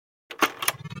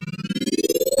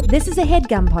This is a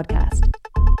HeadGum podcast.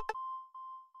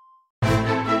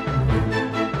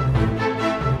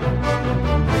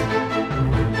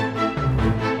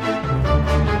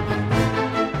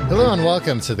 Hello and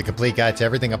welcome to The Complete Guide to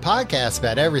Everything, a podcast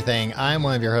about everything. I'm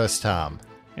one of your hosts, Tom.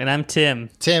 And I'm Tim.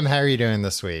 Tim, how are you doing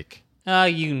this week? Oh,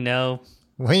 you know.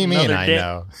 What do you mean, I day,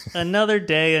 know? Another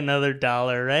day, another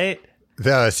dollar, right?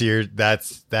 No, so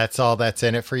that's all that's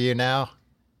in it for you now?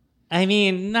 I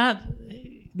mean, not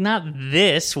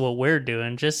this, what we're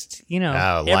doing, just, you know.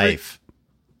 Oh, life.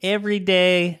 Every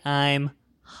day I'm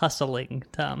hustling,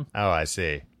 Tom. Oh, I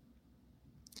see.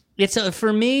 It's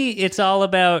for me, it's all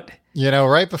about... You know,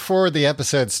 right before the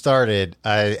episode started,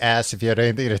 I asked if you had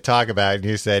anything to talk about, and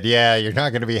you said, yeah, you're not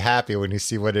going to be happy when you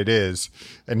see what it is.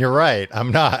 And you're right,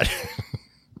 I'm not.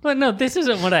 Well, no, this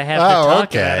isn't what I have to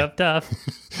talk about up top.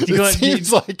 It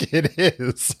seems like it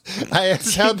is. I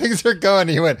asked how things are going,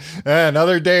 and you went,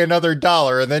 another day, another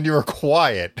dollar, and then you were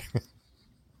quiet.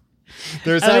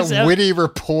 There's that witty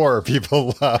rapport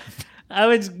people love. I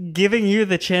was giving you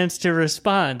the chance to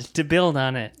respond, to build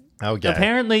on it. Okay.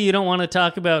 Apparently, you don't want to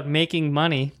talk about making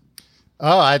money.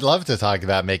 Oh, I'd love to talk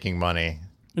about making money.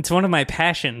 It's one of my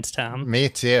passions, Tom. Me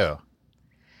too.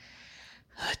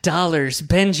 Dollars,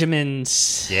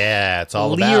 Benjamins. Yeah, it's all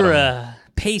lira, about them.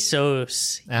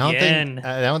 Pesos, yen.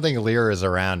 I don't think lira is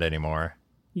around anymore.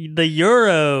 The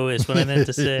euro is what I meant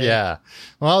to say. Yeah.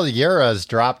 Well, the euro's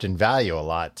dropped in value a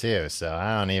lot too, so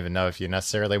I don't even know if you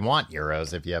necessarily want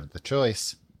euros if you have the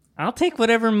choice. I'll take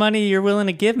whatever money you're willing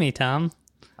to give me, Tom.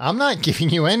 I'm not giving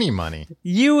you any money.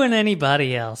 You and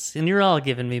anybody else, and you're all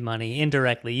giving me money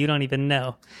indirectly. You don't even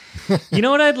know. You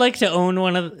know what I'd like to own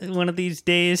one of these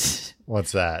days?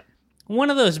 What's that?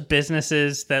 One of those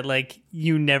businesses that like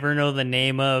you never know the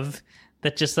name of,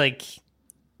 that just like,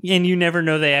 and you never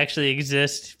know they actually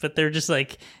exist, but they're just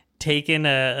like taking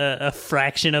a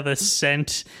fraction of a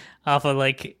cent off of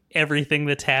like everything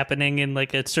that's happening in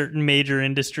like a certain major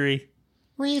industry.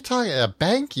 What are you talking? A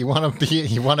bank? You want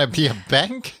to be a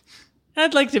bank?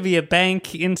 I'd like to be a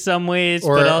bank in some ways,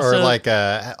 or, but also or like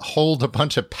hold a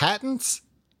bunch of patents.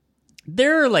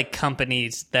 There are like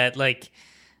companies that like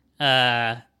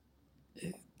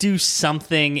do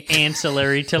something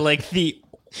ancillary to like the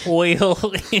oil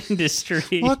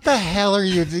industry. What the hell are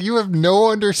you? You have no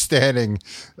understanding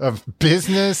of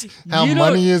business, how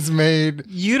money is made.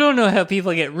 You don't know how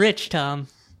people get rich, Tom.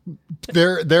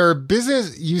 There are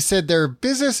business. You said there are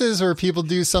businesses where people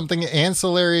do something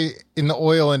ancillary in the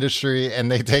oil industry,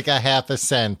 and they take a half a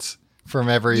cent from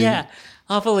every. Yeah,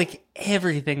 off of like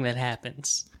everything that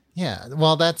happens. Yeah,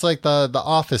 well, that's like the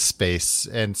Office Space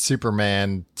and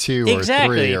Superman 2 or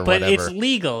 3 or but whatever. It's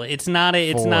legal. It's not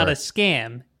a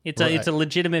scam. It's a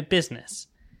legitimate business.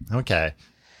 Okay.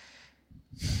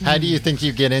 How do you think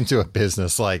you get into a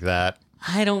business like that?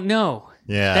 I don't know.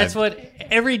 Yeah, that's what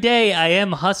every day I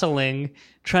am hustling,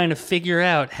 trying to figure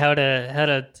out how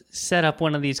to set up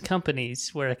one of these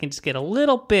companies where I can just get a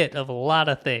little bit of a lot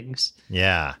of things.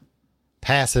 Yeah,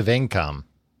 passive income,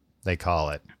 they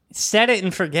call it. Set it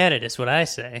and forget it is what I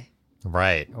say.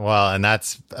 Right. Well, and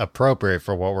that's appropriate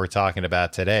for what we're talking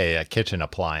about today, a kitchen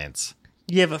appliance.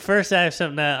 Yeah, but first I have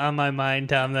something on my mind,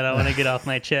 Tom, that I want to get off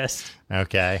my chest.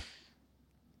 Okay.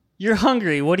 You're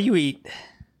hungry. What do you eat?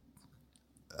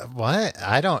 What?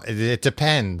 It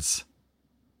depends.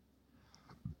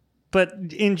 But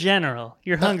in general,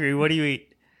 you're hungry. What do you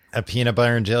eat? A peanut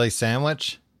butter and jelly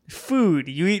sandwich? Food.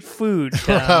 You eat food,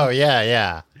 Tom. Oh,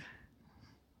 yeah.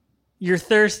 You're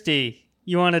thirsty.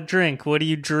 You want a drink. What do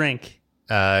you drink?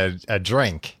 A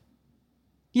drink.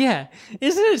 Yeah.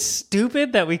 Isn't it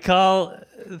stupid that we call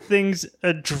things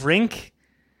a drink?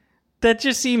 That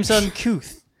just seems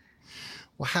uncouth.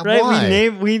 Right? Why?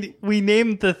 We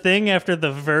named the thing after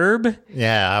the verb.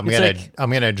 Yeah, I'm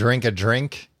gonna drink a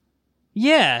drink.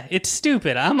 Yeah, it's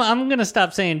stupid. I'm gonna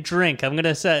stop saying drink. I'm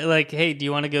gonna say like, hey, do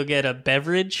you want to go get a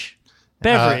beverage?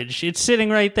 Beverage. It's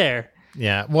sitting right there.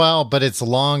 Yeah, well, but it's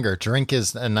longer. Drink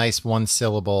is a nice one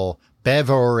syllable.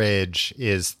 Beverage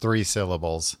is 3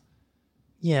 syllables.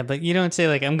 Yeah, but you don't say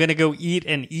like, I'm gonna go eat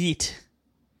and eat.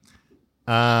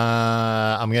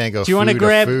 I'm gonna go. Do you want to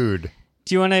grab food?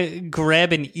 Do you want to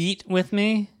grab and eat with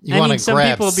me? You want to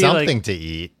grab something to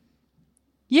eat.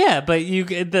 Yeah, but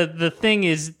the thing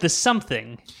is the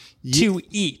something to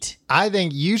eat. I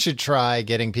think you should try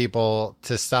getting people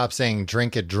to stop saying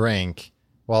drink a drink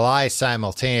while I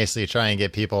simultaneously try and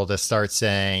get people to start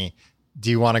saying, do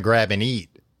you want to grab and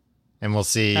eat? And we'll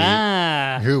see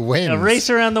who wins. A race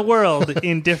around the world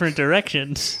in different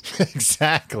directions.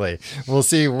 Exactly. We'll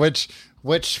see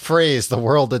which phrase the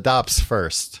world adopts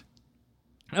first.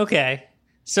 Okay.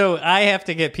 So I have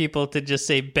to get people to just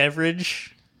say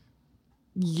beverage.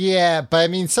 Yeah, but I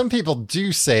mean, some people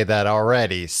do say that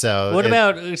already. So What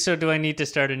about, so do I need to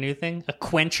start a new thing? A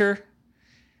quencher?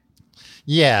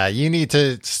 Yeah, you need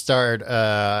to start,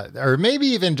 or maybe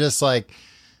even just like,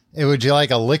 would you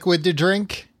like a liquid to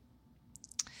drink?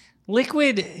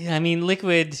 Liquid, I mean,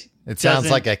 liquid. It sounds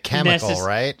doesn't like a chemical,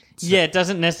 right? Yeah, it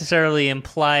doesn't necessarily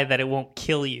imply that it won't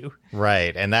kill you.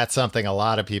 Right, and that's something a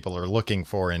lot of people are looking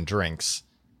for in drinks.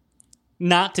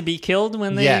 Not to be killed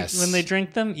when they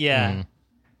drink them? Yeah. Mm.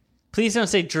 Please don't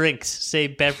say drinks, say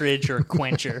beverage or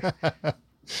quencher.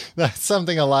 That's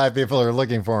something a lot of people are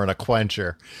looking for in a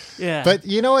quencher. Yeah. But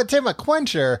you know what, Tim? A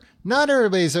quencher, not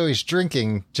everybody's always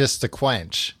drinking just to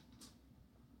quench.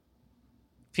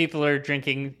 People are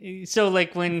drinking. So,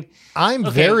 like, when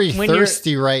I'm very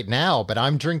thirsty right now, but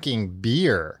I'm drinking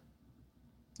beer.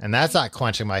 And that's not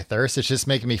quenching my thirst. It's just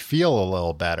making me feel a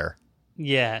little better.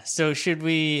 Yeah. So, should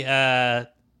we,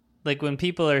 like, when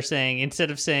people are saying,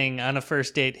 instead of saying on a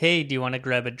first date, hey, do you want to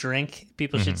grab a drink?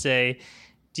 People should say,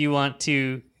 do you want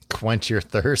to quench your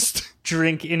thirst?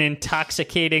 Drink an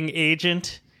intoxicating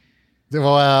agent?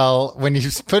 Well, when you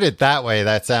put it that way,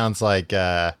 that sounds like.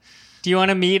 Do you want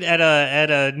to meet at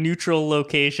a neutral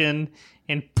location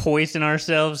and poison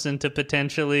ourselves into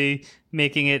potentially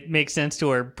making it make sense to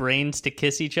our brains to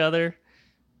kiss each other?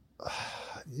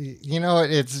 You know,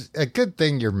 it's a good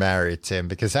thing you're married, Tim,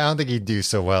 because I don't think you'd do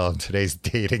so well in today's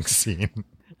dating scene.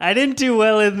 I didn't do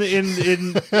well in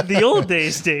the old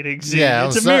days dating scene. Yeah,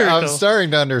 it's a miracle. I'm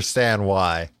starting to understand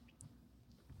why.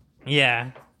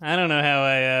 Yeah, I don't know how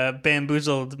I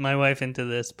bamboozled my wife into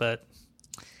this, but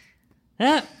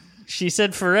she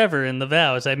said forever in the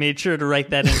vows. I made sure to write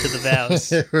that into the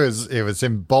vows. It was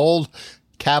in bold,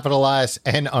 capitalized,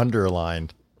 and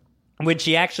underlined. When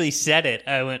she actually said it,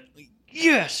 I went,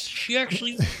 yes, she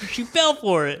fell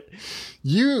for it.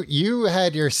 You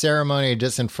had your ceremony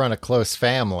just in front of close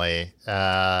family.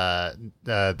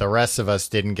 The rest of us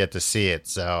didn't get to see it,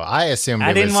 so I assumed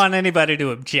I didn't want anybody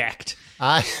to object.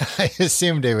 I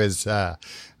assumed it was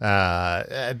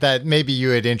that maybe you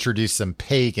had introduced some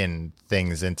pagan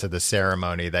things into the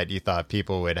ceremony that you thought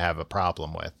people would have a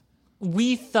problem with.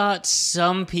 We thought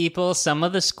some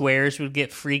of the squares would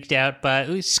get freaked out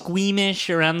by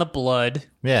squeamish around the blood.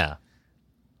 Yeah.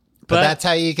 But that's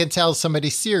how you can tell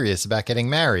somebody's serious about getting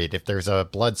married, if there's a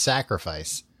blood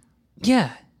sacrifice.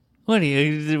 Yeah. What are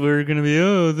you, we're going to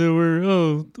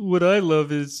be, what I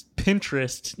love is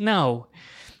Pinterest. No.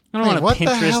 I don't want a what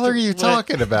Pinterest. The hell are you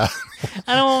talking about?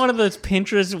 I don't want one of those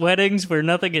Pinterest weddings where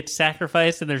nothing gets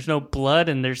sacrificed and there's no blood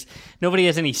and nobody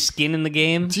has any skin in the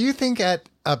game. Do you think at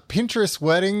a Pinterest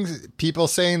wedding, people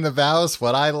saying the vows,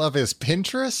 what I love is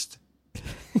Pinterest?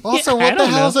 Also, what the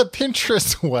hell's a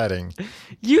Pinterest wedding?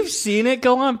 You've seen it.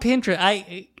 Go on Pinterest.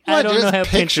 I don't know how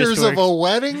pictures Pinterest works. Of a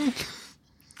wedding?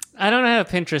 I don't know how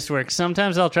Pinterest works.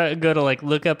 Sometimes I'll try to go to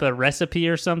look up a recipe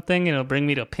or something, and it'll bring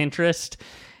me to Pinterest,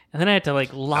 and then I have to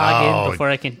log in before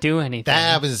I can do anything.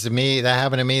 That happens to me. That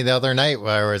happened to me the other night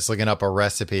where I was looking up a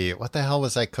recipe. What the hell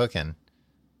was I cooking?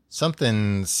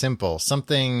 Something simple.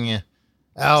 Something.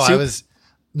 Oh, Soup?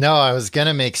 I was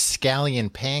gonna make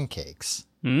scallion pancakes.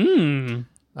 And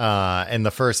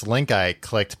the first link I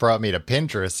clicked brought me to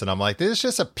Pinterest, and I'm like, this is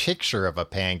just a picture of a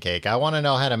pancake. I want to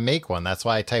know how to make one. That's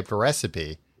why I typed a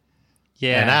recipe.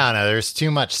 Yeah. And I don't know, there's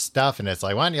too much stuff, and it's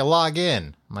like, why don't you log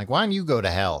in? I'm like, why don't you go to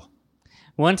hell?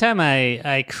 One time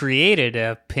I created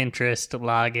a Pinterest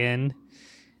login, and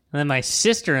then my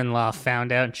sister-in-law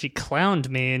found out, and she clowned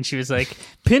me, and she was like,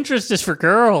 Pinterest is for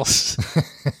girls.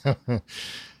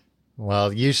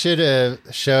 Well, you should have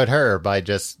showed her by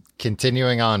just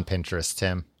continuing on Pinterest,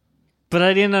 Tim. But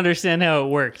I didn't understand how it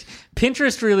worked.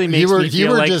 Pinterest really makes me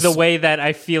feel like the way that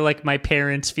I feel like my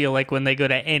parents feel like when they go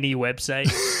to any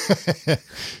website.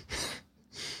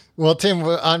 Well, Tim,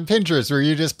 on Pinterest, were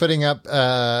you just putting up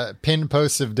pin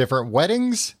posts of different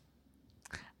weddings?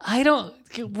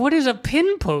 What is a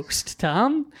pin post,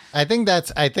 Tom? I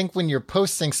think when you're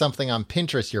posting something on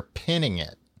Pinterest, you're pinning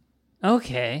it.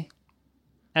 Okay.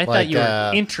 I thought you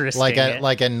were interested. Like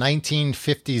a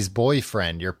 1950s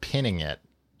boyfriend, you're pinning it.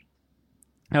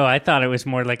 Oh, I thought it was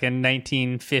more like a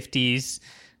 1950s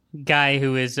guy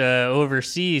who is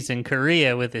overseas in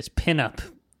Korea with his pinup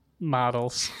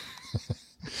models.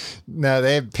 No,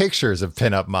 they had pictures of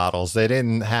pinup models. They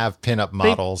didn't have pinup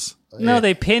models.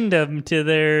 They pinned them to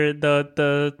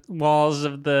the walls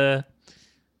of the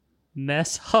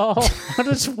mess hall. How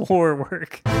does war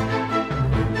work?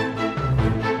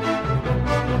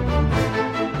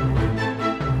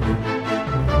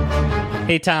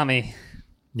 Hey, Tommy.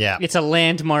 Yeah. It's a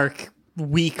landmark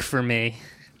week for me.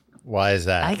 Why is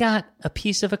that? I got a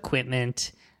piece of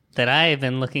equipment that I have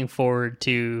been looking forward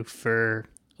to for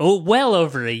well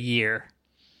over a year.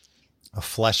 A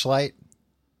fleshlight?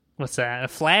 What's that? A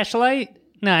flashlight?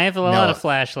 No, I have a lot of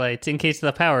flashlights in case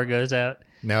the power goes out.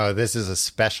 No, this is a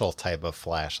special type of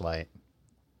flashlight.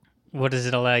 What does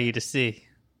it allow you to see?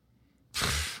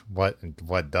 What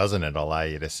doesn't it allow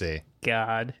you to see?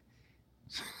 God.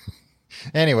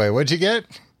 Anyway, what'd you get?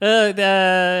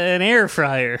 An air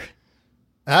fryer.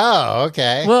 Oh,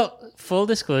 okay. Well, full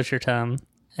disclosure, Tom,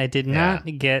 I did not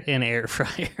get an air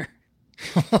fryer.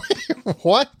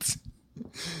 What?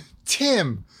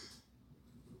 Tim,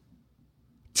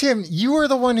 you were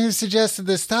the one who suggested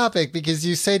this topic because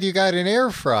you said you got an air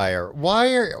fryer.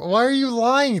 Why are you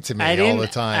lying to me all the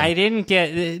time? I didn't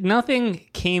get... Nothing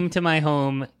came to my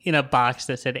home in a box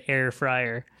that said air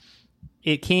fryer.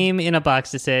 It came in a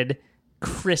box that said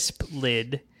crisp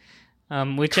lid.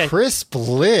 Crisp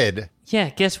lid? Yeah,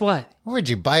 guess what? Would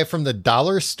you buy it from the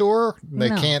dollar store? They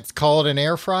can't call it an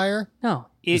air fryer? No.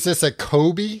 Is this a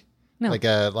Kobe? No. Like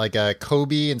a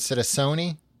Kobe instead of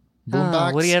Sony?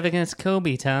 Boombox? What do you have against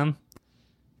Kobe, Tom?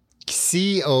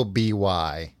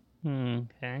 Koby.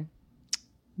 Okay. I'm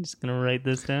just going to write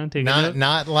this down. Take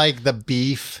Not like the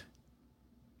beef.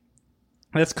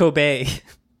 That's Kobe.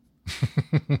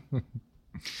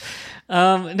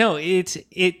 No,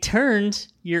 it turned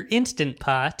your Instant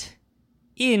Pot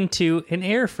into an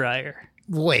air fryer.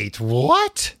 Wait,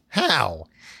 what? How?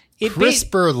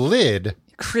 Crisp lid?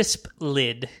 Crisp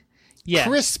lid. Yeah.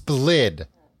 Crisp lid.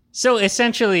 So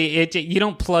essentially, you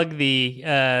don't plug the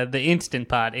Instant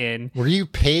Pot in. Were you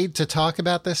paid to talk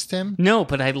about this, Tim? No,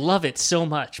 but I love it so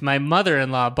much. My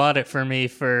mother-in-law bought it for me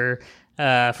for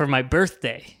my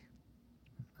birthday.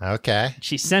 Okay.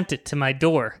 She sent it to my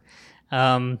door.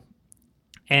 And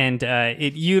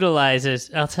it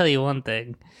utilizes... I'll tell you one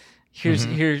thing. Here's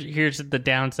the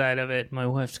downside of it. My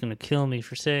wife's going to kill me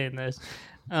for saying this.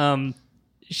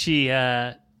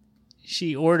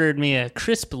 She ordered me a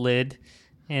crisp lid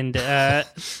and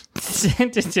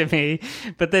sent it to me,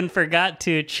 but then forgot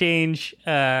to change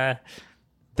the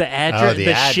address,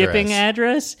 the shipping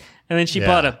address, and then she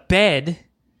bought a bed,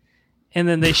 and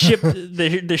then they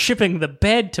they're shipping the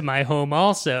bed to my home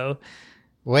also.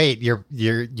 Wait, your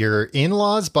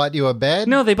in-laws bought you a bed?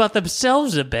 No, they bought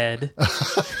themselves a bed.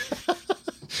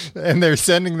 And they're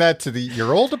sending that to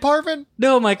your old apartment?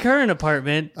 No, my current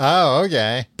apartment. Oh,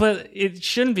 okay. But it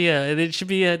shouldn't be it should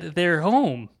be at their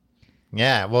home.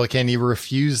 Yeah, well, can you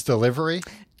refuse delivery?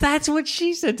 That's what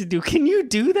she said to do. Can you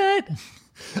do that?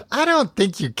 I don't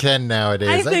think you can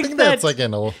nowadays. I think that's like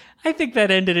an old... I think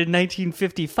that ended in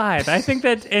 1955. I think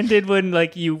that ended when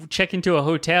like you check into a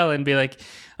hotel and be like,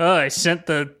 "Oh, I sent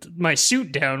my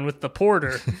suit down with the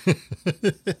porter."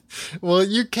 Well,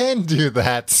 you can do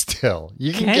that still.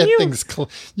 You can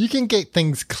you can get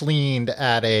things cleaned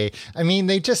at I mean,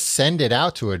 they just send it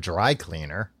out to a dry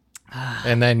cleaner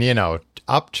and then,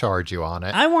 upcharge you on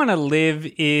it. I want to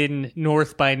live in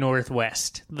North by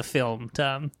Northwest, the film,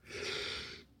 Tom.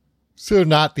 So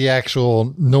not the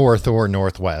actual north or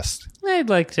northwest. I'd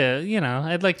like to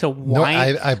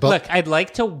wind... I'd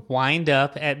like to wind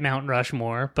up at Mount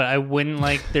Rushmore, but I wouldn't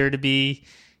like there to be,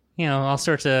 all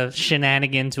sorts of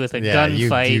shenanigans with a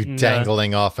gunfight. You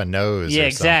dangling off a nose or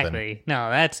exactly. something.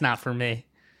 No, that's not for me.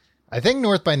 I think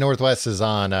North by Northwest is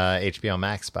on HBO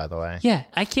Max, by the way. Yeah,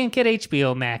 I can't get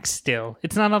HBO Max still.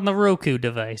 It's not on the Roku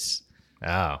device.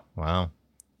 Oh, well...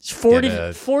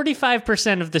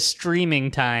 45% of the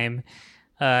streaming time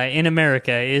in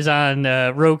America is on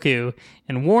Roku,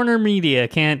 and Warner Media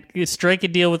can't strike a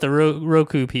deal with the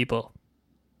Roku people.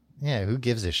 Yeah, who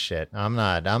gives a shit? I'm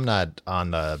not on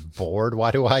the board.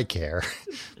 Why do I care?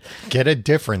 Get a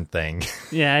different thing.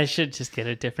 Yeah, I should just get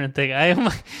a different thing.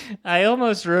 I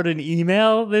almost wrote an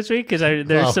email this week because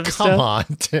there's some stuff. Come on,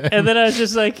 Tim. And then I was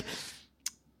just like,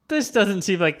 this doesn't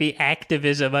seem like the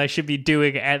activism I should be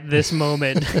doing at this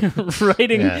moment.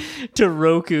 Writing to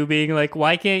Roku being like,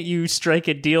 why can't you strike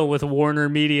a deal with Warner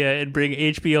Media and bring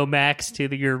HBO Max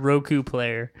to your Roku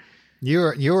player?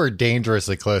 You're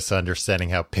dangerously close to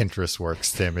understanding how Pinterest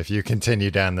works, Tim, if you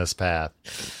continue down this path.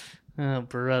 Oh,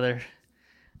 brother.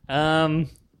 What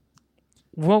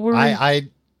were we...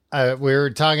 we were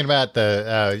talking about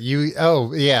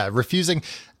refusing.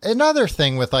 Another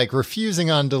thing with like refusing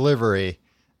on delivery.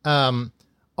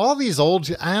 All these old,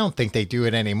 I don't think they do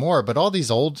it anymore, but all these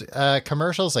old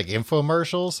commercials, like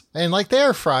infomercials, and like the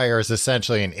air fryer is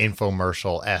essentially an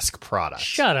infomercial-esque product.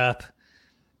 Shut up.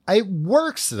 It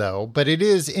works though, but it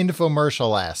is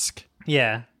infomercial-esque.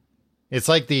 Yeah. It's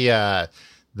like the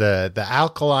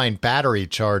alkaline battery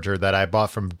charger that I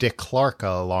bought from Dick Clark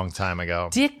a long time ago.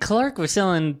 Dick Clark was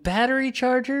selling battery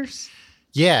chargers?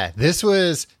 Yeah, this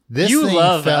You thing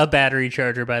love a battery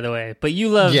charger, by the way, but you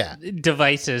love Yeah.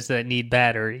 devices that need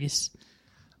batteries.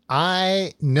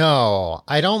 I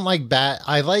don't like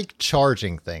I like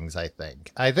charging things, I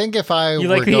think if I You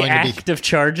were like the going to act of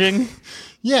charging?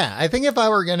 Yeah, I think if I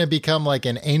were going to become like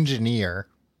an engineer,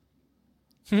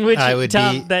 Which, I would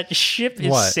Tom, be- that ship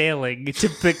is What? sailing to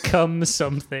become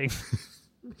something.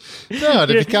 no,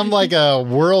 to become like a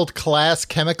world-class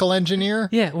chemical engineer.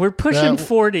 Yeah, we're pushing That-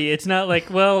 40. It's not like,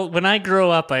 well, when I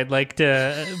grow up, I'd like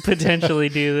to potentially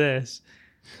do this.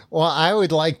 Well, I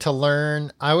would like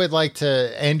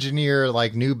to engineer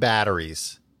like new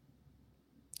batteries.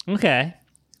 Okay.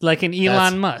 Like an Elon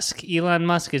That's- Musk. Elon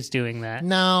Musk is doing that.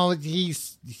 No,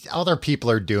 other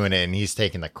people are doing it and he's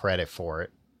taking the credit for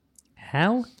it.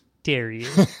 How dare you?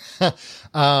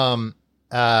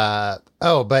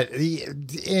 But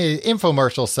the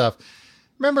infomercial stuff.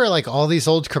 Remember, like all these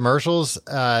old commercials,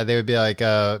 they would be like,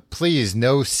 please,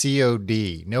 no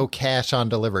COD, no cash on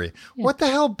delivery. What the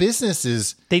hell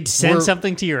businesses? They'd send were-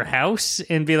 something to your house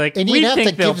and be like, And we you'd have think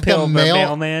to they'll give the pill the mail-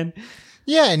 mailman.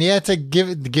 Yeah, and you had to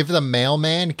give the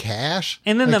mailman cash.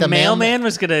 And then Like the mailman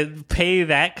was going to pay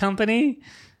that company?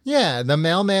 Yeah, the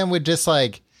mailman would just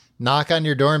like knock on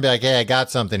your door and be like, hey, I got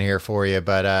something here for you,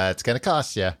 but it's going to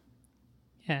cost you.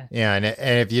 Yeah. Yeah, and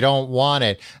if you don't want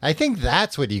it, I think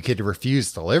that's what you could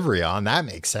refuse delivery on. That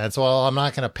makes sense. Well, I'm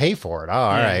not going to pay for it. Oh,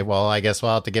 all Yeah. right. Well, I guess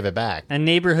we'll have to give it back. A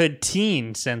neighborhood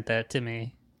teen sent that to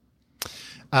me.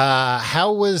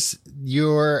 How is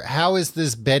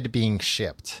this bed being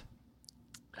shipped?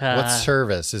 What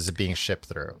service is it being shipped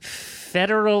through?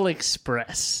 Federal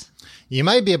Express. You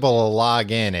might be able to log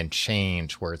in and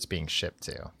change where it's being shipped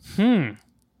to.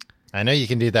 I know you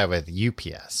can do that with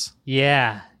UPS.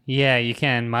 Yeah, you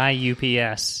can.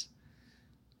 MyUPS.com.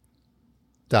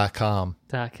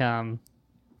 .com.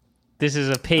 This is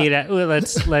a paid.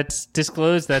 Let's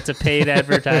disclose that's a paid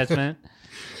advertisement.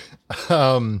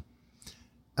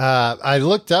 I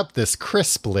looked up this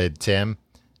crisp lid, Tim,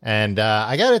 and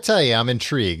I got to tell you, I'm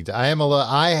intrigued.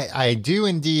 I do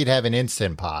indeed have an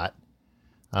Instant Pot.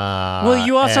 Well,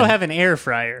 you also and- have an air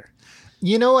fryer.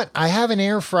 You know what? I have an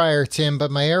air fryer, Tim, but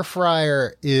my air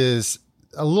fryer is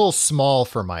a little small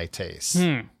for my taste.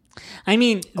 I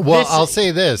mean, Well, I'll say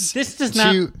this. This does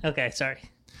not. Okay, sorry.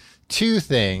 Two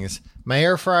things. My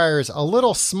air fryer is a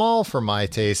little small for my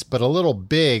taste, but a little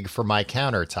big for my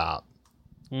countertop.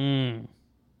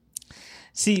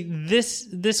 See,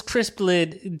 this crisp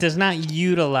lid does not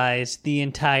utilize the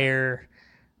entire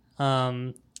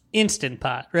Instant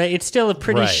Pot, right? It's still a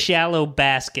pretty Right. shallow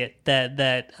basket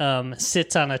that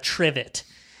sits on a trivet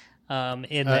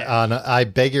in there. I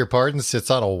beg your pardon, sits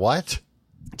on a what?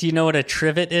 Do you know what a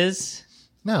trivet is?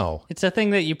 No. It's a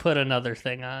thing that you put another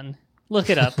thing on. Look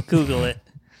it up. Google it.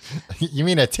 You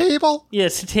mean a table? Yeah,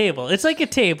 it's a table. It's like a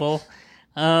table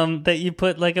that you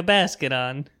put like a basket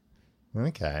on.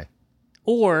 Okay.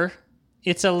 Or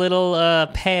it's a little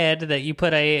pad that you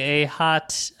put a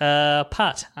hot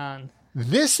pot on.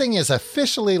 This thing is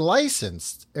officially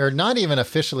licensed, or not even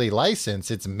officially licensed.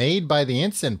 It's made by the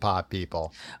Instant Pot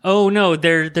people. Oh no,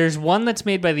 there's one that's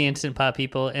made by the Instant Pot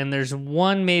people, and there's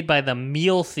one made by the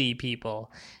Mealthy people.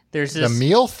 There's The this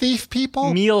Meal Thief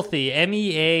people? Mealthy,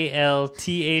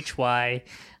 MEALTHY.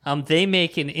 They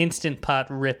make an Instant Pot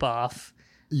ripoff.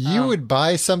 You would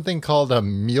buy something called a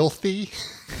Mealthy?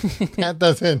 That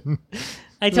doesn't.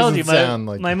 I told you, Doesn't sound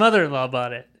like my mother-in-law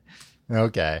bought it,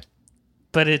 Okay.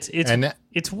 but it's And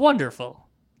it's wonderful.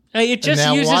 It just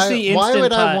now, uses the Instant why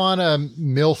would Pot. I want a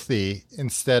Milthy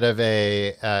instead of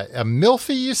a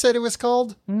Milfy? You said it was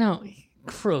called. No,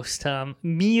 gross, Tom.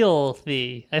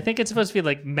 Mealthy. I think it's supposed to be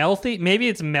like Melthy. Maybe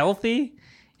it's Melthy.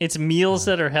 It's meals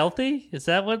that are healthy. Is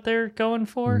that what they're going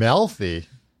for? Melthy.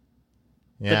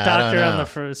 Yeah, the I don't doctor on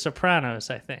know. the Sopranos,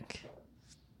 I think.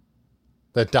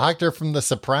 The doctor from The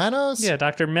Sopranos. Yeah,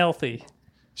 Dr. Melthy.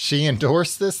 She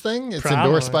endorsed this thing. It's Probably.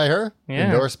 endorsed by her. Yeah.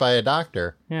 Endorsed by a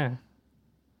doctor. Yeah.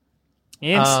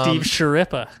 And Steve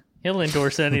Sharippa. He'll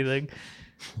endorse anything.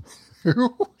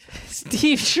 Who?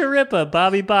 Steve Sharippa,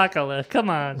 Bobby Bacala. Come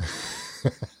on.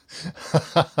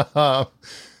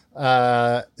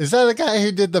 Is that the guy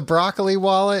who did the Broccoli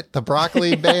Wallet, the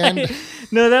Broccoli Band,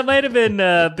 No, that might have been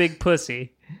Big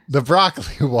Pussy. the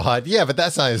Broccoli Wad? Yeah, but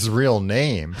that's not his real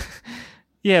name.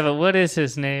 Yeah, but what is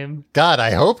his name? God,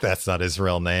 I hope that's not his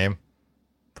real name.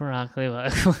 Broccoli.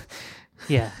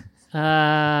 Yeah.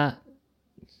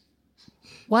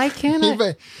 Why can't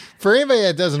I? For anybody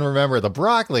that doesn't remember, the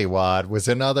Broccoli Wad was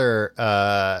another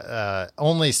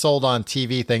only sold on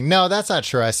TV thing. No, that's not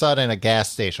true. I saw it in a gas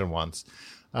station once,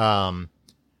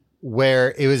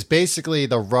 where it was basically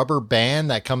the rubber band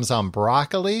that comes on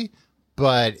broccoli,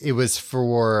 but it was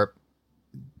for,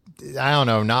 I don't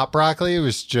know, not broccoli. It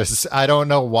was just, I don't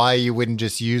know why you wouldn't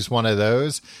just use one of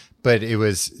those, but it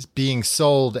was being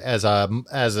sold as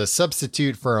a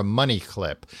substitute for a money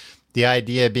clip. The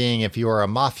idea being if you were a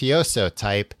mafioso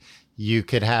type, you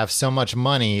could have so much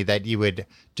money that you would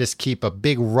just keep a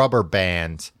big rubber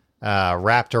band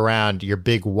wrapped around your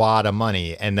big wad of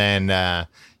money. And then,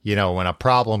 when a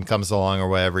problem comes along or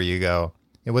whatever, you go,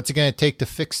 hey, what's it going to take to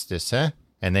fix this, huh?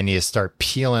 And then you start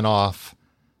peeling off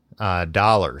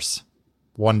dollars,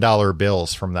 $1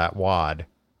 bills from that wad.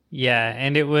 Yeah,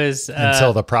 and it was...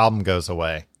 until the problem goes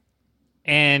away.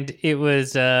 And it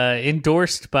was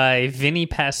endorsed by Vinny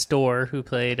Pastore, who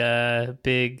played a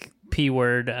big P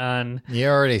word on... You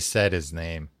already said his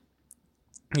name.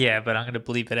 Yeah, but I'm going to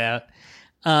bleep it out.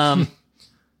 And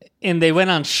they went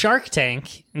on Shark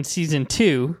Tank in season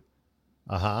 2.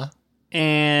 Uh-huh.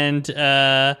 And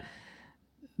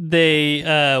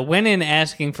they went in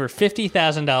asking for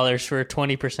 $50,000 for a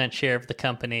 20% share of the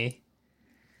company.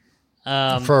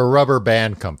 For a rubber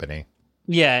band company.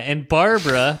 Yeah, and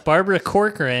Barbara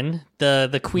Corcoran,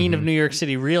 the queen of New York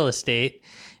City real estate,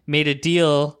 made a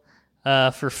deal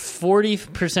for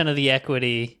 40% of the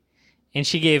equity, and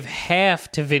she gave half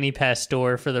to Vinny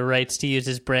Pastore for the rights to use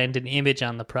his brand and image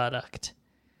on the product.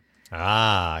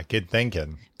 Ah, good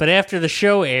thinking. But after the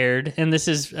show aired, and this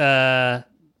is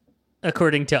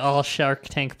according to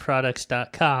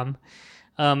allsharktankproducts.com,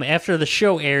 after the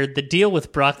show aired, the deal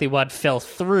with Broccoli Wad fell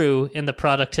through, and the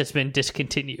product has been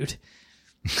discontinued.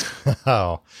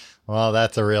 Oh, well,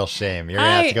 that's a real shame. You're going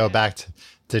to have to go back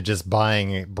to just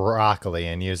buying broccoli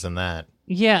and using that.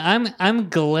 Yeah, I'm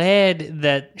glad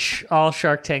that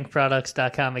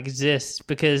allsharktankproducts.com exists,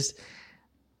 because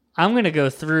I'm going to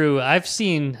go through. I've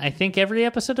seen, I think, every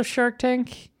episode of Shark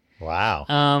Tank. Wow.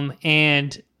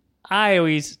 And I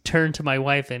always turn to my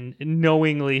wife and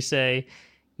knowingly say,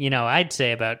 I'd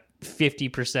say about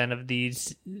 50% of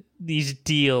these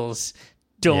deals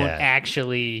don't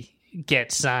actually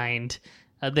get signed.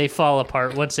 They fall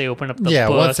apart once they open up the books.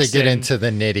 Once they get into the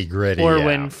nitty gritty. Or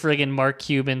when friggin' Mark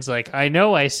Cuban's like, I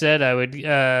know I said I would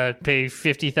pay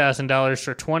 $50,000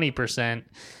 for 20%,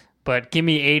 but give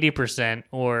me 80%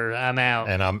 or I'm out.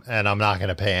 And I'm not going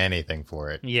to pay anything for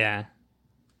it. Yeah.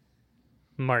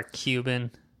 Mark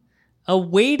Cuban. A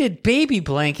weighted baby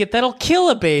blanket that'll kill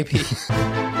a baby.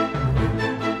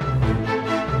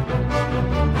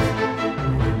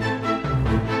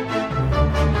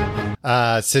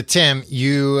 So Tim,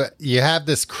 you have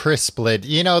this crisp lid.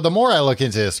 The more I look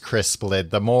into this crisp lid,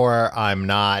 the more I'm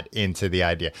not into the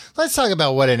idea. Let's talk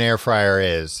about what an air fryer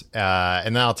is,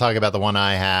 and then I'll talk about the one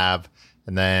I have,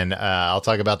 and then I'll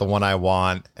talk about the one I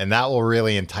want, and that will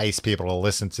really entice people to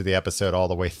listen to the episode all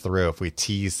the way through if we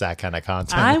tease that kind of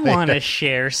content. I want to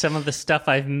share some of the stuff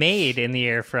I've made in the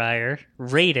air fryer,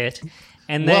 rate it,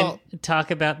 and then talk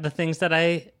about the things that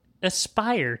I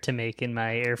aspire to make in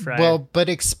my air fryer. Well, but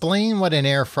explain what an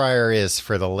air fryer is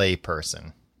for the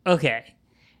layperson. Okay.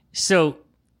 So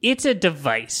it's a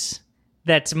device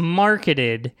that's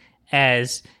marketed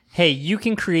as, hey, you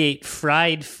can create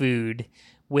fried food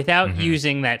without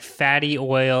using that fatty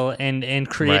oil and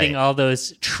creating all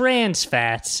those trans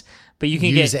fats, but you can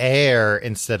use air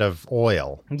instead of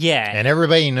oil. Yeah. And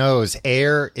everybody knows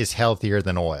air is healthier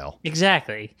than oil.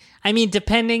 Exactly. I mean,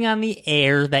 depending on the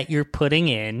air that you're putting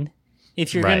in,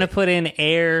 if you're going to put in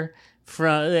air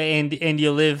from and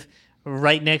you live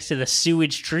right next to the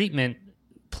sewage treatment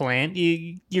plant,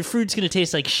 your food's going to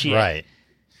taste like shit. Right.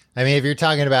 I mean, if you're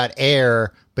talking about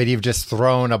air, but you've just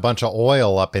thrown a bunch of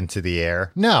oil up into the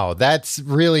air, no, that's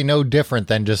really no different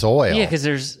than just oil. Yeah, because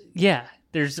there's oil.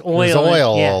 There's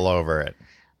oil all over it.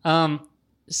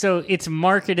 So it's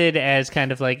marketed as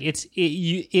kind of like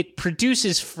it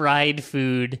produces fried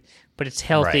food, but it's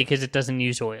healthy because it doesn't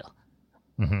use oil.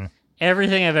 Mm-hmm.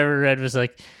 Everything I've ever read was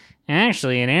like,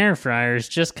 actually, an air fryer is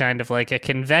just kind of like a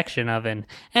convection oven.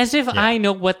 As if I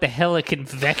know what the hell a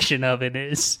convection oven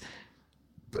is.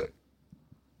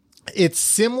 It's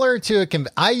similar to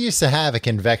I used to have a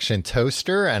convection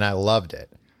toaster, and I loved it.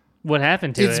 What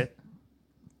happened to it?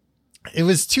 It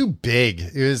was too big.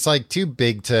 It was like too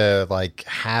big to like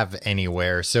have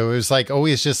anywhere. So it was like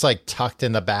always just like tucked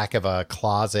in the back of a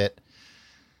closet.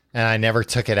 And I never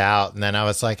took it out. And then I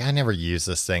was like, I never use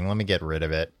this thing. Let me get rid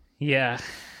of it. Yeah.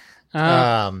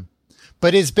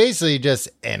 But it's basically just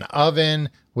an oven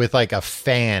with like a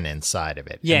fan inside of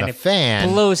it. Yeah, and the fan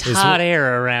blows hot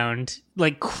air around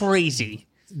like crazy.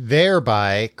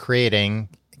 Thereby creating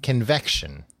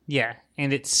convection. Yeah,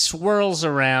 and it swirls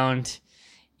around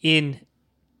in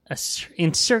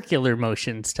circular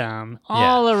motions, Tom,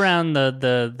 all around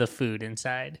the food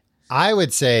inside. I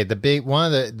would say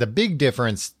one of the big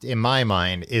difference in my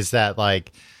mind is that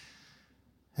like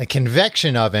a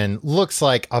convection oven looks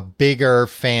like a bigger,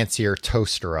 fancier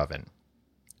toaster oven,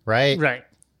 right? Right.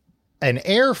 An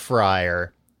air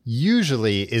fryer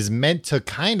usually is meant to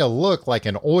kind of look like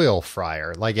an oil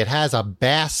fryer. Like it has a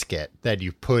basket that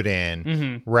you put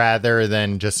in rather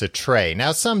than just a tray.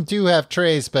 Now, some do have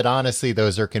trays, but honestly,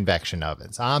 those are convection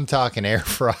ovens. I'm talking air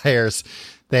fryers.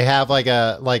 They have like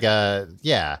a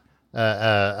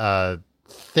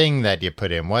thing that you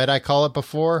put in. What did I call it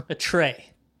before? A tray.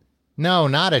 No,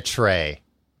 not a tray.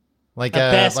 Like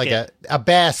a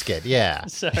basket. Yeah.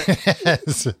 Sorry.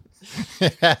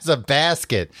 It has a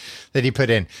basket that you put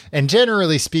in. And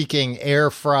generally speaking, air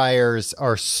fryers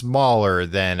are smaller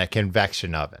than a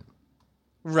convection oven.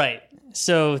 Right.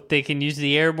 So they can use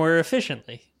the air more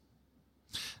efficiently.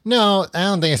 No, I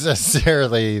don't think it's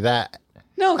necessarily that.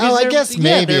 No, I guess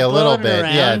maybe a little bit.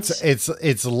 Around. Yeah,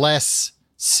 it's less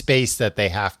space that they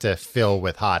have to fill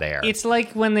with hot air. It's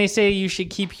like when they say you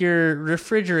should keep your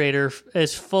refrigerator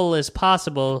as full as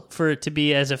possible for it to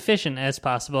be as efficient as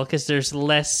possible because there's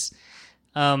less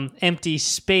empty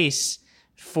space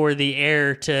for the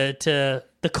air to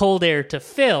the cold air to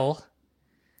fill.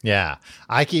 Yeah,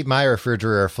 I keep my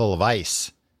refrigerator full of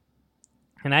ice.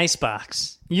 An ice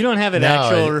box. You don't have an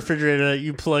actual refrigerator that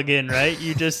you plug in, right?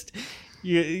 You just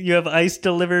you have ice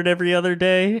delivered every other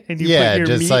day, and you put your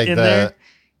just meat like in there.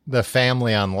 The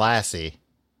family on Lassie.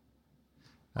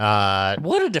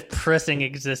 What a depressing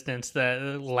existence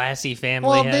that Lassie family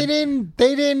well, had.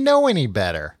 they didn't know any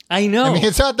better. I know. I mean,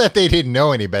 it's not that they didn't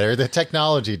know any better. The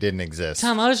technology didn't exist.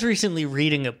 Tom, I was recently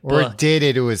reading a book. Or it did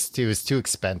it was too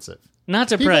expensive. Not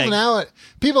to brag.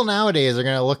 People nowadays are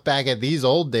going to look back at these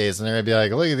old days and they're going to be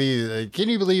like, look at these. Can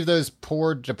you believe those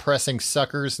poor, depressing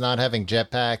suckers not having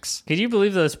jetpacks? Could you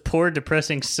believe those poor,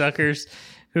 depressing suckers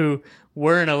who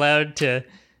weren't allowed to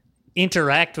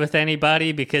interact with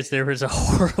anybody because there was a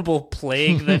horrible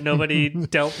plague that nobody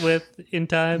dealt with in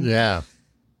time? Yeah.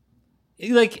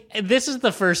 Like, this is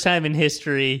the first time in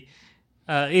history,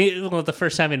 the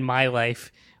first time in my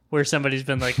life where somebody's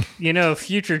been like,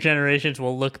 future generations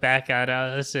will look back at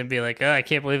us and be like, oh, I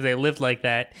can't believe they lived like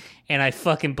that. And I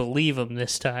fucking believe them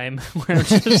this time. Where I'm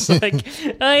just like,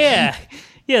 oh, yeah.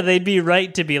 Yeah, they'd be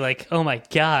right to be like, oh, my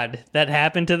God, that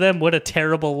happened to them? What a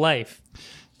terrible life.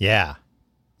 Yeah.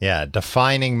 Yeah,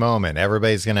 defining moment.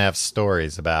 Everybody's going to have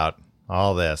stories about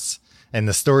all this. And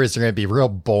the stories are going to be real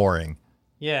boring.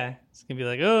 Yeah. It's going to be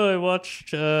like, oh, I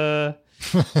watched...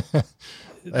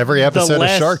 every episode of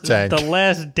Shark Tank. The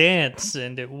Last Dance,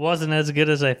 and it wasn't as good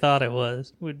as I thought it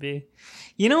would be.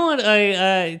 You know what?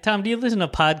 Tom, do you listen to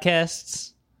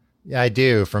podcasts? Yeah, I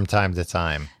do from time to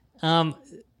time.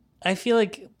 I feel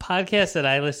like podcasts that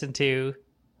I listen to,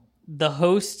 the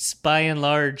hosts, by and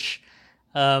large,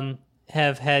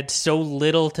 have had so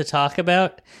little to talk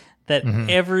about that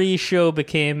every show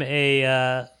became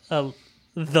the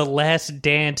Last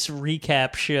Dance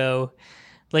recap show.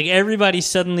 Like, everybody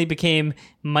suddenly became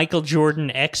Michael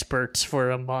Jordan experts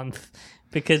for a month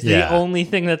because the only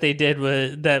thing that they did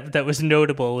was that was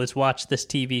notable was watch this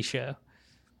TV show.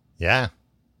 Yeah.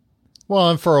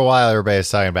 Well, and for a while, everybody was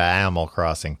talking about Animal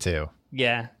Crossing, too.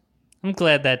 Yeah. I'm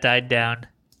glad that died down.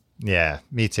 Yeah,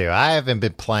 me too. I haven't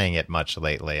been playing it much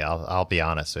lately. I'll be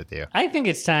honest with you. I think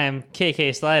it's time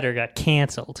KK Slider got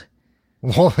canceled.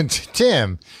 Whoa,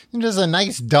 Tim, you're just a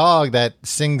nice dog that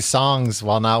sings songs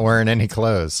while not wearing any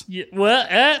clothes. Yeah,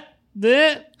 well,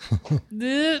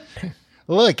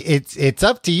 Look, it's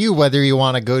up to you whether you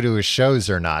want to go to his shows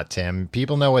or not, Tim.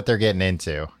 People know what they're getting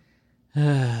into.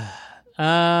 Air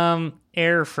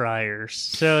fryers.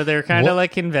 So they're kind of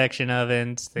like convection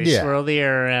ovens. They swirl the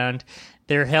air around.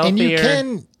 They're healthier.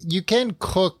 And you can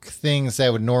cook things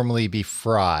that would normally be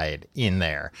fried in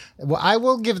there. Well, I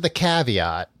will give the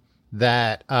caveat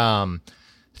that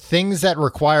things that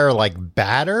require like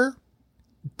batter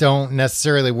don't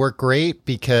necessarily work great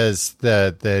because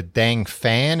the dang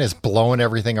fan is blowing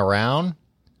everything around.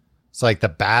 It's like the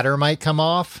batter might come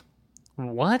off.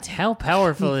 What? How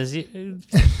powerful is you?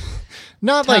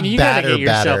 Not Tom, like you batter, gotta get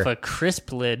yourself batter. a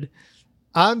crisp lid.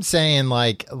 I'm saying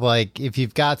like if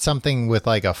you've got something with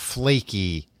like a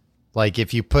flaky, like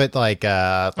if you put like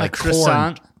a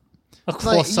croissant. Corn, a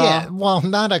croissant. yeah, well,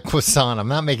 not a croissant. I'm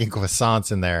not making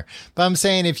croissants in there. But I'm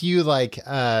saying if you like,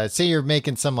 say you're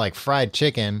making some like fried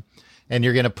chicken and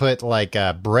you're going to put like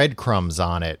breadcrumbs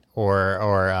on it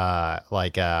or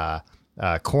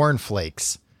corn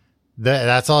flakes,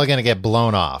 that's all going to get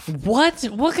blown off. What?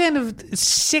 What kind of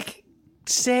sick,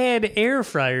 sad air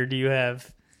fryer do you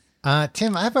have?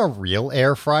 Tim, I have a real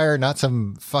air fryer, not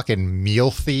some fucking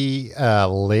mealthy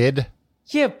lid.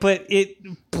 Yeah, but it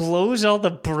blows all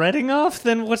the breading off?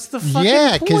 Then what's the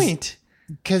fucking point?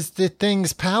 Because the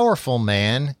thing's powerful,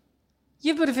 man.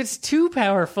 Yeah, but if it's too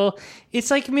powerful,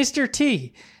 it's like Mr.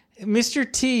 T.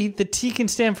 Mr. T, the T can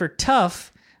stand for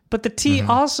tough, but the T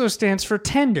also stands for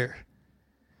tender.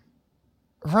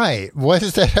 Right. What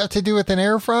does that have to do with an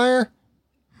air fryer?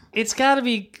 It's got to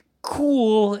be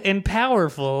cool and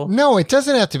powerful. No, it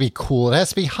doesn't have to be cool. It has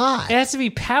to be hot. It has to be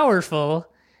powerful,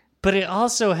 but it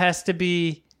also has to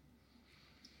be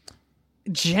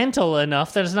gentle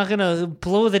enough that it's not going to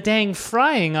blow the dang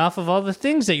frying off of all the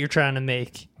things that you're trying to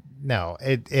make. No,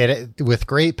 it with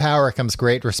great power comes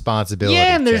great responsibility.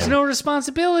 Yeah, and there's Tim. no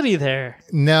responsibility there.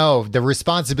 No, the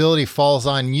responsibility falls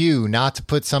on you not to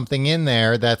put something in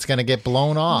there that's going to get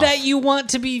blown off. That you want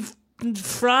to be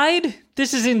fried?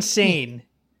 This is insane.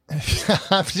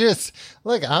 I'm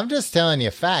just telling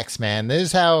you facts, man. This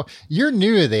is how you're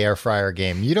new to the air fryer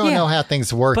game. You don't know how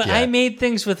things work but yet. I made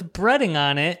things with breading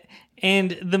on it,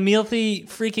 and the Milthy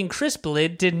freaking crisp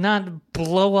lid did not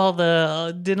blow all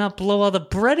the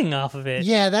breading off of it.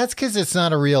 Yeah, that's because it's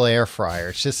not a real air fryer.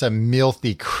 It's just a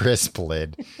Milthy crisp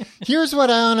lid. Here's what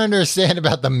I don't understand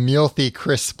about the Milthy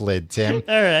crisp lid, Tim.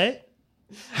 All right.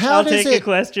 I'll take a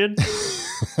question.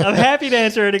 I'm happy to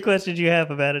answer any questions you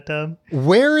have about it, Tom.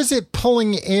 Where is it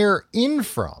pulling air in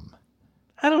from?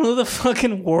 I don't know, the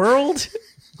fucking world?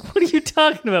 What are you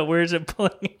talking about? Where is it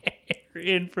pulling air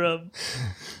in from?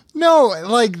 No,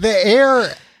 like the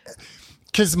air,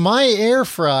 because my air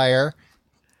fryer,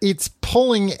 it's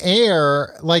pulling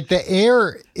air, like the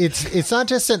air, it's not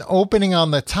just an opening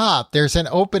on the top. There's an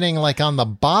opening like on the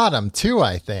bottom too,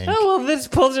 I think. Oh, well, this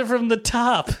pulls it from the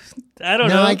top. I don't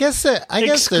know. No, I guess there isn't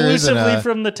exclusively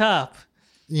from the top.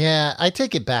 Yeah, I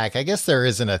take it back. I guess there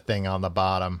isn't a thing on the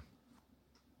bottom.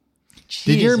 Jeez.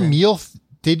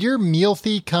 Did your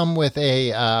Milthy come with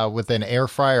with an air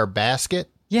fryer basket?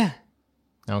 Yeah.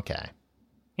 Okay.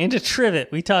 And a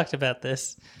trivet. We talked about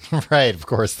this. Right, of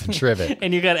course, the trivet.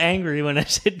 And you got angry when I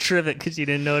said trivet because you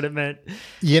didn't know what it meant.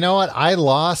 You know what? I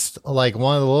lost like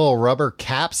one of the little rubber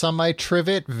caps on my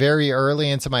trivet very early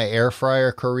into my air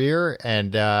fryer career,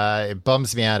 and it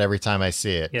bums me out every time I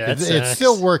see it. Yeah, it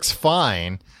still works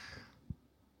fine,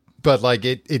 but like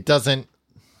it doesn't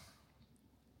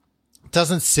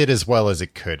sit as well as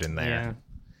it could in there. Yeah.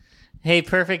 Hey,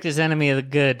 perfect is enemy of the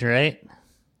good, right?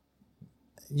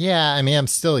 Yeah, I mean, I'm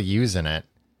still using it.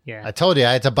 Yeah. I told you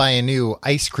I had to buy a new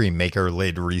ice cream maker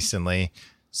lid recently,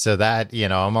 so that,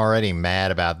 I'm already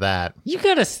mad about that. You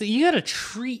gotta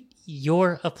treat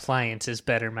your appliances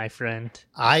better, my friend.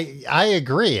 I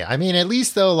agree. I mean, at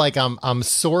least though, like I'm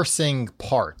sourcing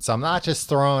parts. I'm not just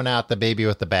throwing out the baby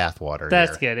with the bathwater.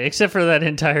 That's good, except for that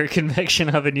entire convection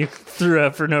oven you threw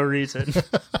out for no reason.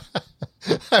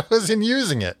 I wasn't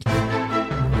using it.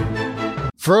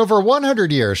 For over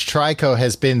 100 years, Trico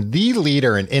has been the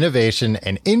leader in innovation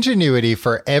and ingenuity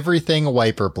for everything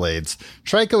wiper blades.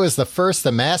 Trico is the first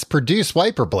to mass-produce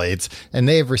wiper blades, and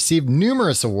they have received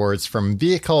numerous awards from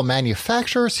vehicle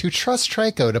manufacturers who trust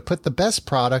Trico to put the best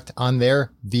product on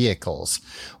their vehicles.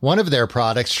 One of their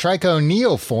products, Trico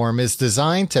Neoform, is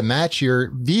designed to match your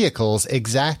vehicle's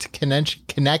exact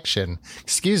connection.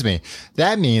 Excuse me.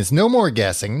 That means no more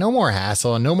guessing, no more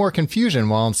hassle, and no more confusion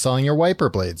while installing your wiper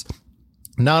blades.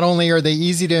 Not only are they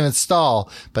easy to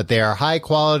install, but they are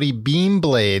high-quality beam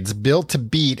blades built to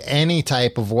beat any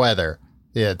type of weather.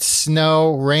 It's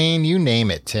snow, rain, you name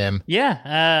it, Tim.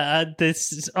 Yeah,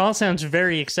 this all sounds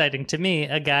very exciting to me,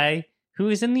 a guy who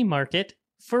is in the market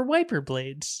for wiper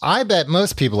blades. I bet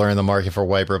most people are in the market for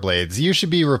wiper blades. You should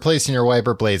be replacing your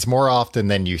wiper blades more often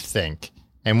than you think.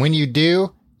 And when you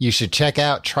do, you should check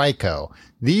out Trico.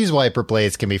 These wiper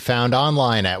blades can be found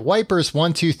online at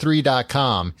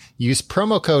wipers123.com. Use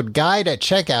promo code GUIDE at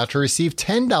checkout to receive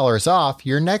 $10 off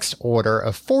your next order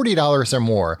of $40 or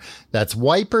more. That's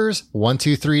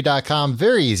wipers123.com.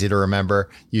 Very easy to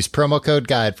remember. Use promo code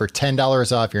GUIDE for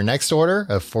 $10 off your next order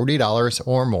of $40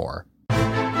 or more.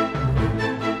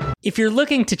 If you're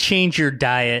looking to change your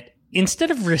diet, instead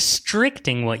of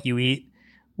restricting what you eat,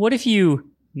 what if you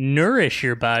nourish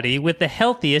your body with the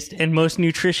healthiest and most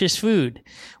nutritious food?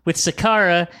 With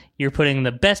Sakara, you're putting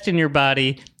the best in your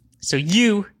body so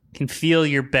you can feel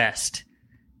your best.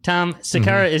 Tom,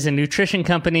 Sakara is a nutrition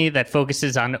company that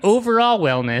focuses on overall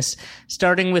wellness,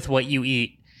 starting with what you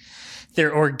eat.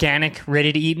 Their organic,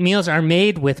 ready-to-eat meals are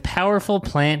made with powerful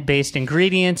plant-based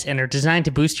ingredients and are designed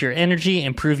to boost your energy,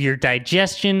 improve your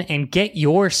digestion, and get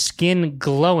your skin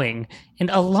glowing. And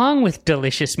along with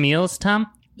delicious meals, Tom,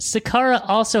 Sakara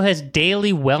also has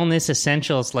daily wellness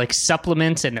essentials like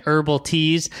supplements and herbal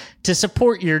teas to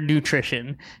support your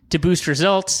nutrition. To boost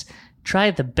results,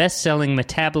 Try the best-selling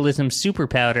Metabolism Super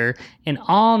Powder, an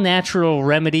all-natural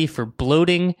remedy for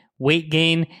bloating, weight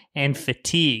gain, and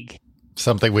fatigue.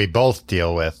 Something we both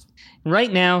deal with.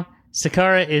 Right now,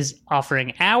 Sakara is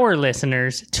offering our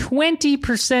listeners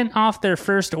 20% off their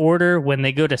first order when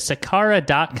they go to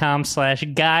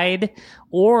sakara.com/guide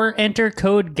or enter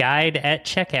code GUIDE at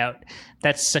checkout.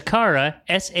 That's Sakara,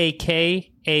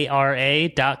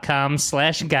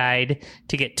 SAKARA.com/guide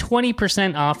to get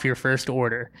 20% off your first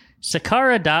order.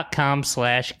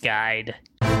 Sakara.com/guide.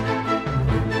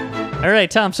 All right,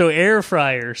 Tom, so air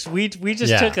fryers. We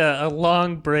just took a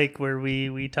long break where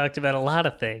we talked about a lot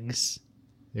of things.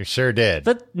 You sure did.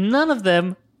 But none of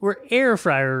them were air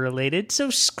fryer related, so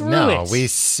screw it. No, we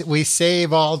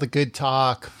save all the good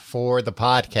talk for the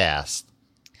podcast.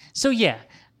 So yeah,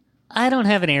 I don't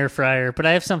have an air fryer, but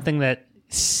I have something that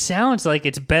sounds like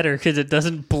it's better because it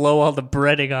doesn't blow all the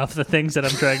breading off the things that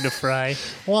I'm trying to fry.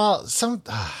 Well,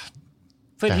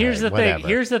 But here's the whatever. thing.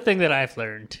 Here's the thing that I've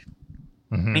learned.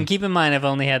 Mm-hmm. And keep in mind, I've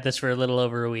only had this for a little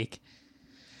over a week.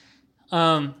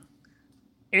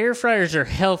 Air fryers are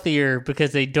healthier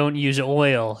because they don't use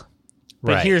oil.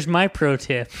 But here's my pro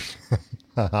tip.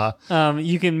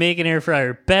 You can make an air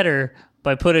fryer better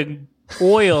by putting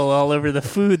oil all over the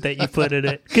food that you put in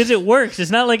it. Because it works.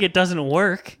 It's not like it doesn't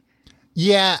work.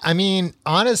 Yeah, I mean,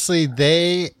 honestly,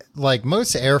 they, like,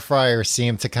 most air fryers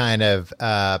seem to kind of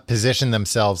position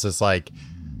themselves as, like,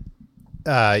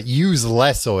 use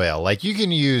less oil. Like, you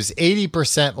can use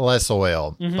 80% less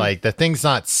oil. Mm-hmm. Like, the thing's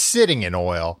not sitting in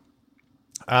oil,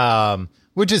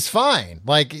 which is fine.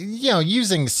 Like, you know,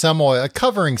 using some oil,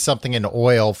 covering something in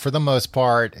oil for the most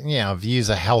part, you know, if you use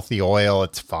a healthy oil,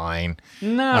 it's fine.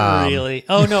 Not really.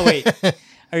 Oh, no, wait.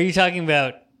 Are you talking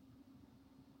about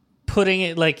putting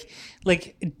it, like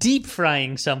deep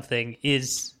frying something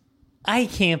is... I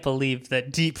can't believe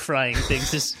that deep frying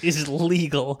things is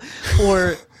legal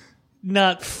or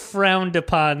not frowned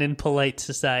upon in polite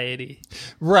society.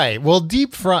 Right. Well,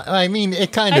 deep fry, I mean,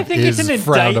 it kind of is I think it's an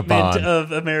frowned indictment upon.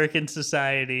 of American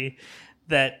society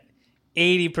that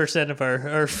 80% of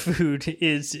our food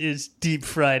is deep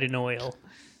fried in oil.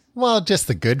 Well, just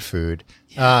the good food.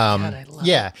 God, I love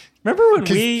it. Remember when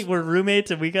we were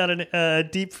roommates and we got a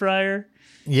deep fryer?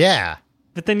 Yeah.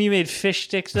 But then you made fish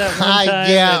sticks that one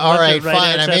time. Yeah, all right, right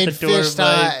fine. I made fish.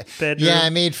 Bedroom. Yeah, I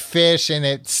made fish and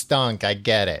it stunk. I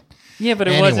get it. Yeah, but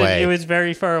it wasn't. It was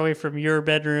very far away from your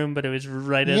bedroom, but it was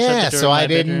right outside the door. Yeah, so of my I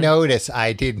didn't bedroom. notice.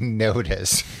 I didn't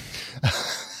notice.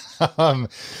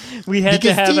 We had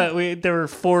to have there were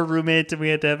 4 roommates, and we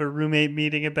had to have a roommate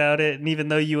meeting about it. And even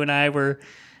though you and I were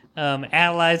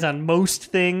allies on most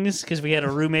things, because we had a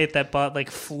roommate that bought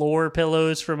like floor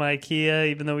pillows from IKEA,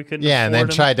 even though we couldn't. Yeah, and then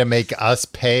them. tried to make us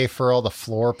pay for all the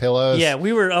floor pillows. Yeah,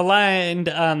 we were aligned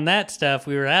on that stuff.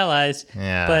 We were allies.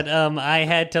 Yeah, but I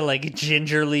had to like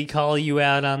gingerly call you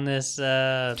out on this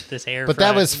air. But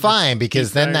that was fine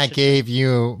because then that gave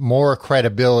you more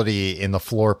credibility in the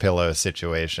floor pillow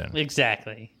situation.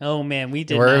 Exactly. Oh man, we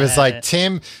did. Where it was like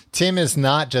Tim is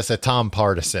not just a Tom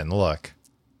partisan. Look.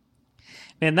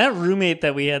 Man, that roommate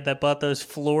that we had that bought those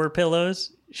floor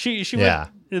pillows,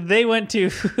 they went to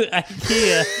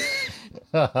IKEA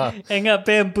and got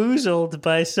bamboozled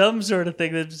by some sort of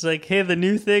thing that's like, hey, the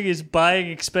new thing is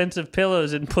buying expensive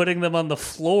pillows and putting them on the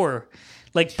floor.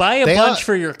 Like, buy a bunch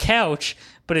for your couch,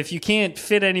 but if you can't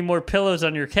fit any more pillows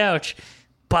on your couch,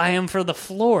 buy them for the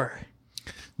floor.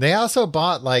 They also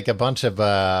bought like a bunch of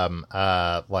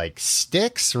like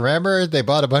sticks. Remember, they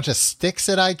bought a bunch of sticks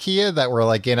at IKEA that were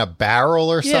like in a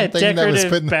barrel or something.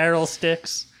 Decorative that was barrel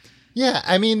sticks. Yeah,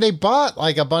 I mean, they bought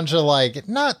like a bunch of like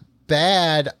not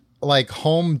bad like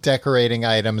home decorating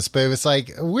items, but it was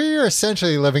like we're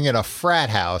essentially living in a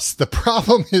frat house. The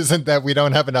problem isn't that we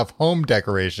don't have enough home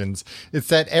decorations; it's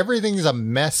that everything's a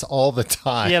mess all the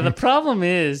time. Yeah, the problem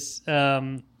is.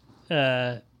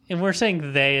 And we're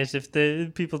saying they as if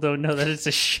the people don't know that it's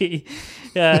a she.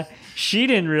 She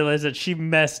didn't realize that she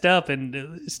messed up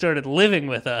and started living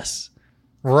with us.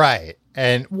 Right.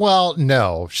 And, well,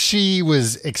 no, she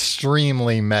was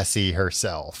extremely messy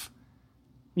herself.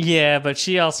 Yeah, but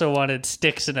she also wanted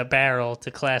sticks in a barrel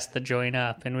to clasp the joint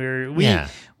up. And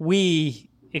we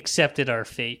accepted our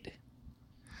fate.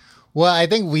 Well, I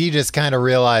think we just kind of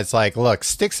realized, like, look,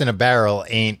 sticks in a barrel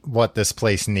ain't what this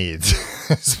place needs.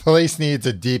 This place needs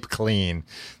a deep clean.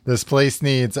 This place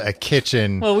needs a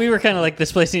kitchen. Well, we were kind of like,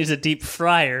 this place needs a deep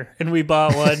fryer, and we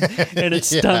bought one, and it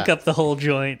stunk up the whole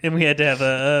joint, and we had to have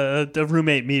a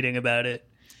roommate meeting about it.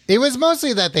 It was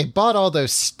mostly that they bought all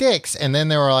those sticks, and then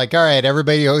they were like, all right,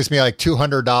 everybody owes me like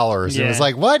 $200. Yeah. It was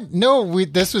like, what? No,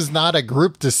 this was not a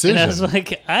group decision. And I was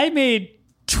like, I made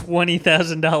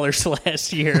 $20,000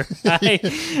 last year.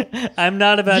 I'm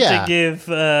not about to give,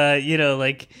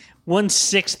 like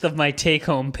 1/6 of my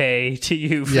take-home pay to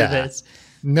you for this.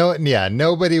 No,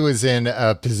 nobody was in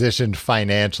a position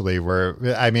financially where,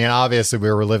 I mean, obviously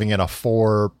we were living in a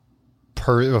four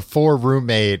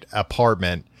roommate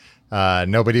apartment.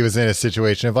 Nobody was in a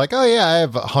situation of like, oh yeah, I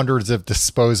have hundreds of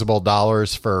disposable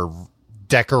dollars for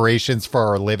decorations for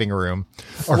our living room.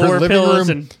 Floor pillows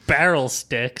and barrel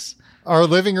sticks. Our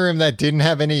living room that didn't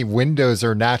have any windows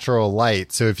or natural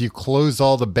light. So if you close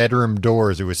all the bedroom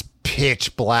doors, it was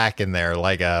pitch black in there,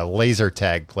 like a laser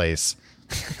tag place.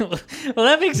 Well,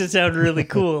 that makes it sound really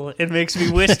cool. It makes me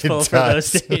wistful for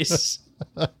those days.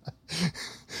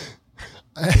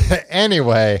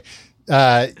 Anyway,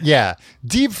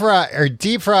 deep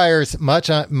fryers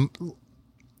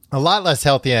a lot less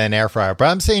healthy than an air fryer. But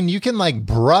I'm saying you can like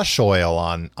brush oil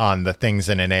on the things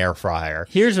in an air fryer.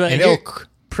 Here's what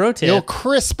pro tip. It'll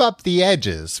crisp up the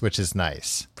edges, which is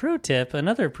nice.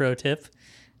 Another pro tip.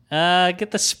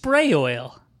 Get the spray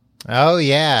oil. Oh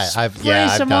yeah, I've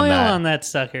some done oil that. on that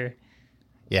sucker.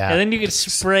 Yeah, and then you can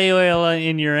spray oil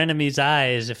in your enemy's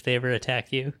eyes if they ever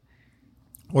attack you,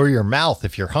 or your mouth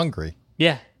if you're hungry.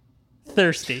 Yeah,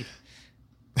 thirsty.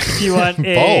 If you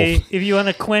want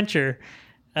a quencher,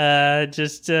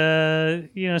 just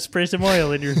spray some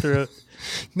oil in your throat.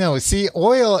 No, see,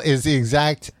 oil is the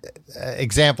exact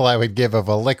example I would give of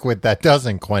a liquid that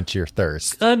doesn't quench your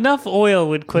thirst. Enough oil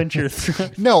would quench your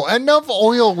thirst. No, enough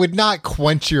oil would not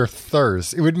quench your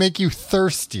thirst. It would make you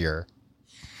thirstier.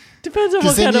 Depends on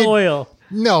what kind of oil.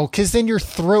 No, because then your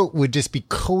throat would just be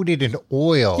coated in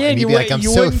oil. Yeah, and you'd be like, I'm you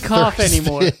so wouldn't cough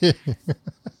anymore.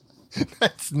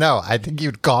 No, I think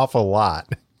you'd cough a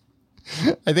lot.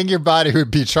 I think your body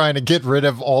would be trying to get rid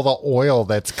of all the oil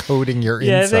that's coating your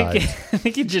inside. I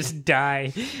think you'd just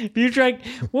die.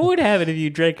 What would happen if you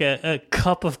drank a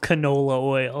cup of canola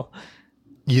oil?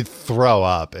 You'd throw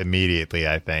up immediately,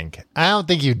 I think. I don't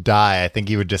think you'd die. I think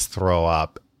you would just throw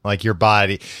up. Like your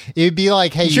body. It would be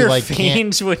like, hey, your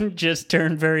veins wouldn't just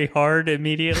turn very hard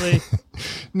immediately.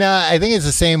 No, I think it's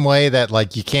the same way that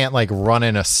like you can't like run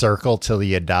in a circle till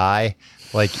you die.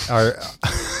 Like our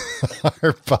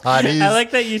bodies. I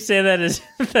like that you say that as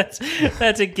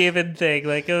that's a given thing.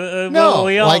 Like well,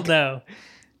 we all know.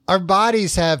 Our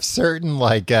bodies have certain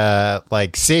like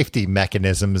safety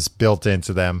mechanisms built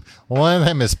into them. One of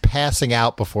them is passing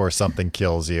out before something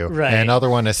kills you, right? And another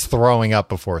one is throwing up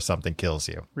before something kills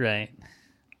you, right?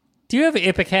 Do you have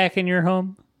Ipecac in your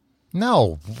home?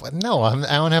 No, I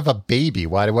don't have a baby.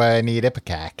 Why do I need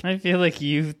Ipecac? I feel like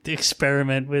you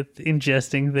experiment with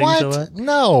ingesting things a lot.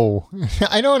 No,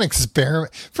 I don't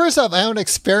experiment. First off, I don't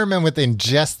experiment with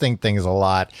ingesting things a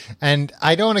lot. And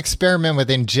I don't experiment with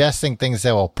ingesting things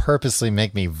that will purposely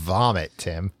make me vomit,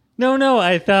 Tim. No,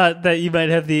 I thought that you might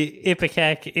have the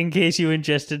Ipecac in case you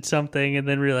ingested something and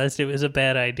then realized it was a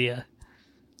bad idea.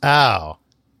 Oh.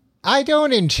 I don't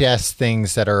ingest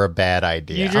things that are a bad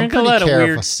idea. You drink a lot of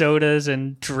weird sodas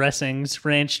and dressings,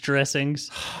 ranch dressings.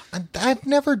 I've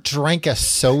never drank a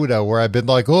soda where I've been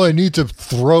like, oh, I need to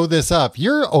throw this up.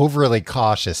 You're overly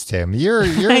cautious, Tim. You're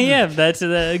I am. That's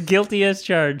the guilty as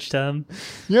charged, Tom.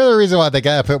 You're the reason why they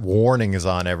gotta put warnings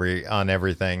on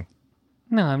everything.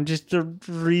 No, I'm just the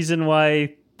reason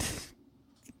why.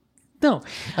 No.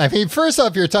 I mean, first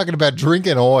off, you're talking about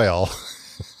drinking oil.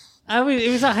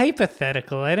 It was a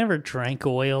hypothetical. I never drank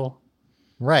oil.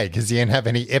 Right, because you didn't have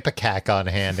any Ipecac on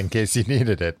hand in case you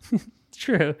needed it.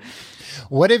 True.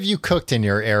 What have you cooked in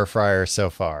your air fryer so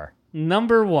far?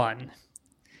 Number 1.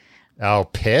 Oh,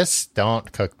 piss?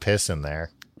 Don't cook piss in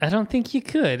there. I don't think you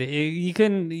could. You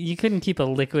couldn't keep a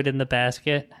liquid in the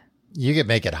basket. You could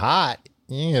make it hot.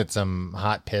 You can get some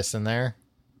hot piss in there.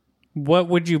 What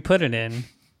would you put it in?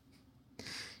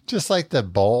 Just like the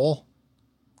bowl.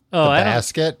 Oh, the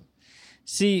basket.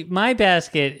 See, my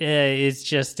basket is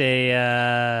just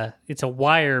it's a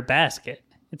wire basket.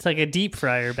 It's like a deep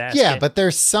fryer basket. Yeah, but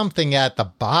there's something at the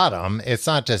bottom. It's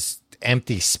not just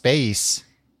empty space.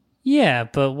 Yeah,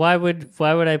 but why would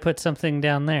I put something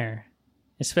down there?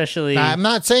 Especially I'm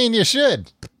not saying you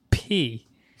should. Pee.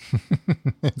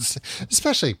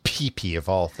 Especially pee-pee of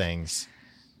all things.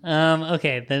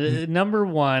 Okay, the number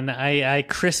 1, I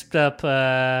crisped up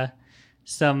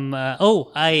some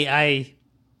I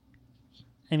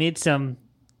made some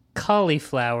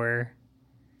cauliflower.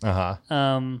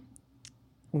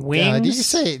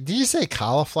 Wings. Do you say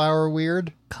cauliflower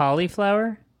weird?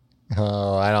 Cauliflower?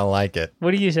 Oh, I don't like it.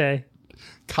 What do you say?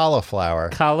 Cauliflower.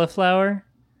 Cauliflower?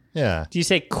 Yeah. Do you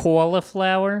say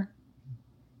cauliflower?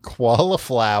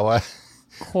 Cauliflower.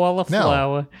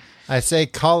 Cauliflower. No. I say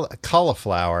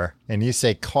cauliflower, and you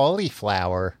say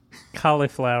cauliflower.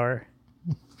 Cauliflower.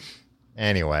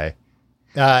 Anyway,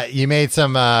 you made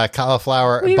some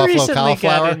cauliflower, We buffalo recently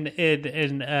cauliflower.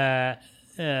 got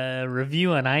an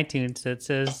review on iTunes that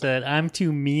says that I'm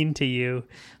too mean to you,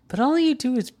 but all you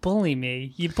do is bully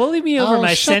me. You bully me over Oh,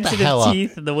 my shut the sensitive hell up.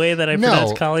 teeth and the way that I No.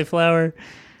 pronounce cauliflower.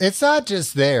 It's not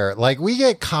just there. Like, we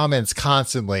get comments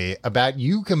constantly about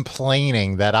you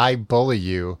complaining that I bully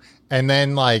you, and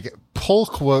then like pull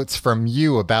quotes from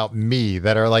you about me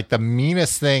that are like the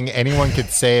meanest thing anyone could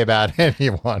say about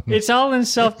anyone. It's all in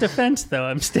self-defense, though.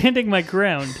 I'm standing my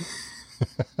ground.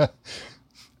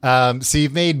 So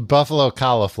you've made buffalo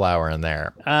cauliflower in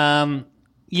there.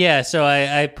 Yeah. So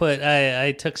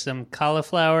I took some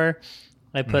cauliflower,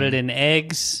 I put it in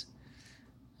eggs,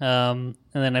 and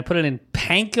then I put it in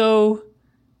panko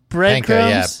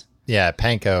breadcrumbs. Yeah,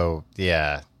 panko.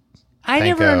 Yeah, I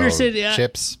never panko understood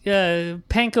chips.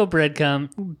 panko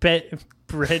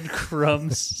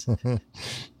breadcrumbs.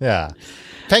 Yeah,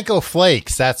 panko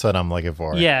flakes. That's what I'm looking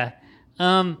for. Yeah.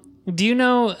 Do you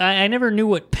know? I never knew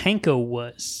what panko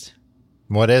was.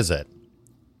 What is it?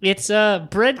 It's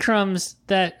breadcrumbs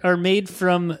that are made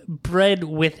from bread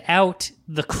without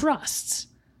the crusts.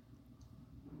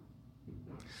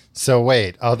 So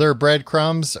wait, other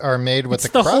breadcrumbs are made with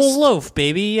It's the the crust? whole loaf,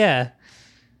 baby. Yeah.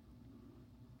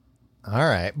 All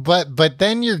right, but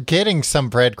then you're getting some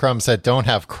breadcrumbs that don't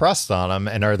have crust on them,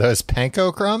 and are those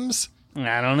panko crumbs?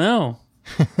 I don't know.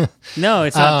 No,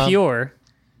 it's not pure.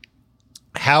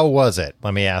 How was it?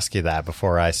 Let me ask you that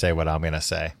before I say what I'm going to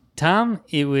say. Tom,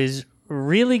 it was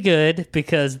really good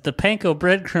because the panko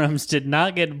breadcrumbs did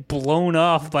not get blown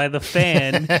off by the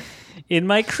fan in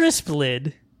my crisp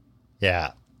lid.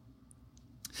 Yeah.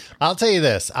 I'll tell you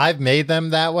this. I've made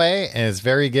them that way, and it's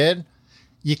very good.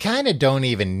 You kind of don't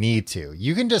even need to.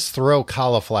 You can just throw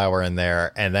cauliflower in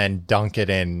there and then dunk it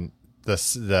in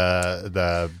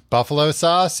the buffalo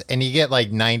sauce, and you get like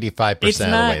 95% of the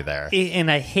way there. And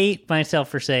I hate myself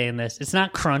for saying this. It's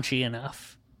not crunchy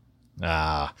enough.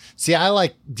 See,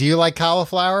 do you like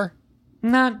cauliflower?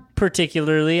 Not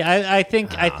particularly. I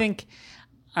think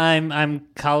I'm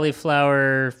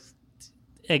cauliflower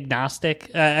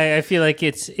agnostic. I feel like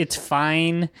it's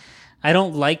fine. I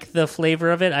don't like the flavor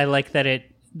of it. I like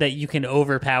that you can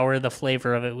overpower the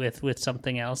flavor of it with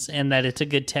something else, and that it's a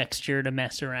good texture to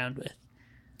mess around with.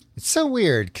 It's so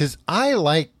weird because I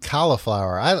like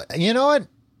cauliflower. You know what?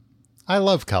 I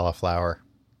love cauliflower.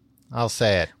 I'll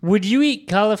say it. Would you eat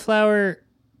cauliflower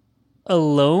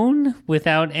alone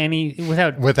without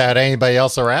Anybody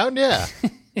else around? Yeah.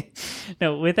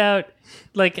 no, without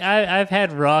like I've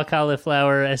had raw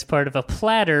cauliflower as part of a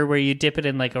platter where you dip it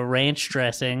in like a ranch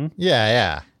dressing.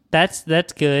 Yeah. That's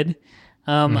good.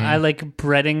 I like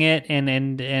breading it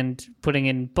and putting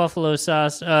in buffalo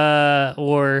sauce.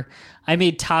 Or I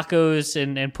made tacos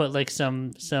and put like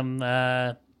some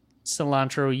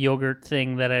cilantro yogurt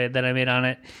thing that I made on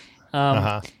it.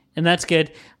 And that's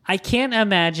good. I can't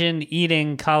imagine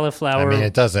eating cauliflower. I mean,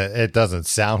 it doesn't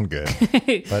sound good,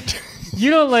 but you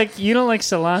don't like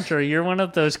cilantro. You're one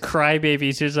of those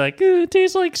crybabies who's like, it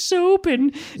tastes like soap,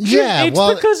 and it's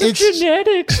because of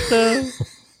genetics, though.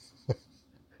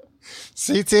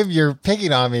 See, Tim, you're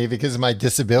picking on me because of my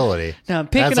disability. No, I'm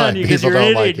picking on you because you're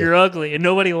an idiot, you're ugly, and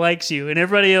nobody likes you, and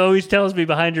everybody always tells me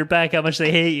behind your back how much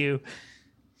they hate you.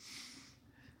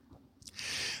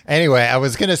 Anyway, I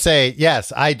was going to say,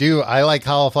 yes, I do. I like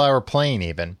cauliflower plain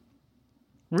even.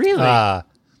 Really?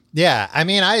 Yeah. I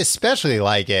mean, I especially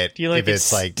like it. Do you like if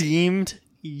it's like steamed?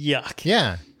 Yuck.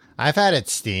 Yeah. I've had it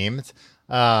steamed.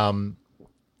 I'm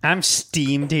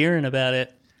steamed hearing about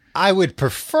it. I would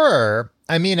prefer,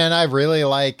 and I really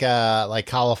like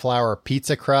cauliflower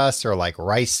pizza crust or like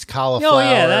riced cauliflower. Oh,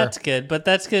 yeah, that's good. But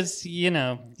that's because,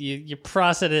 you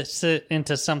process it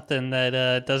into something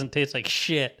that doesn't taste like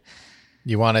shit.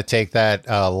 You want to take that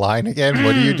line again?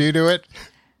 What do you do to it?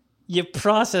 You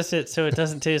process it so it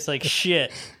doesn't taste like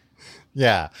shit.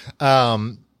 Yeah.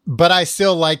 But I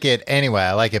still like it anyway.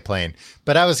 I like it plain.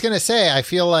 But I was going to say, I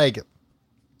feel like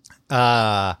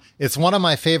it's one of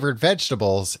my favorite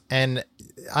vegetables. And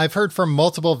I've heard from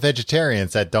multiple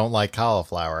vegetarians that don't like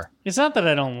cauliflower. It's not that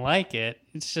I don't like it.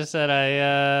 It's just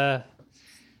that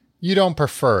You don't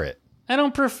prefer it. I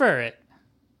don't prefer it.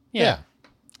 Yeah.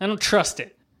 I don't trust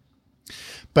it.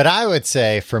 But I would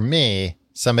say, for me,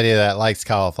 somebody that likes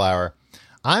cauliflower,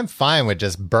 I'm fine with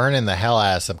just burning the hell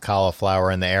out of some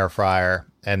cauliflower in the air fryer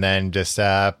and then just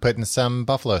putting some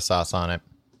buffalo sauce on it.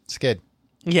 It's good.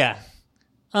 Yeah.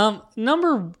 The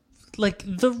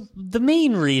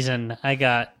main reason I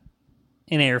got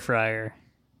an air fryer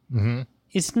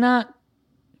is not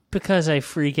because I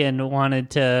freaking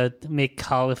wanted to make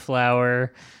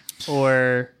cauliflower,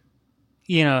 or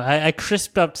I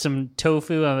crisped up some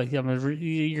tofu.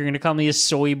 You're gonna call me a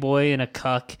soy boy and a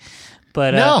cuck,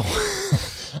 but no.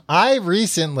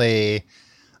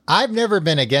 I've never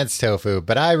been against tofu,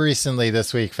 but I recently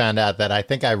this week found out that I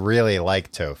think I really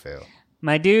like tofu.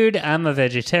 My dude, I'm a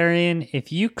vegetarian.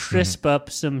 If you crisp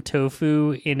up some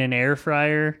tofu in an air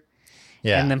fryer,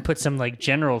 and then put some like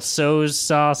General Tso's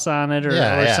sauce on it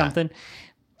or something,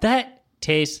 that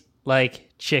tastes like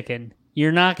chicken.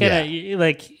 You're not gonna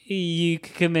you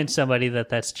can convince somebody that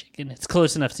that's chicken. It's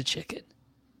close enough to chicken.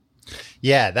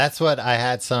 Yeah, that's what I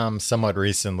had somewhat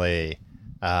recently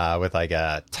with like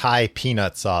a Thai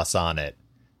peanut sauce on it.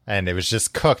 And it was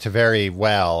just cooked very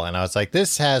well. And I was like,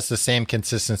 this has the same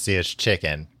consistency as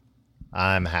chicken.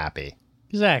 I'm happy.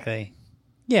 Exactly.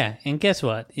 Yeah, and guess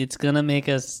what? It's going to make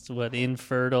us,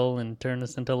 infertile and turn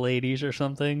us into ladies or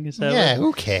something? Is that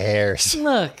who cares?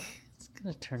 Look, it's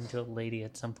going to turn into a lady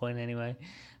at some point anyway.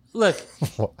 Look.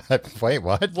 Wait,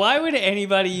 what? Why would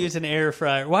anybody use an air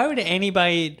fryer? Why would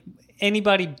anybody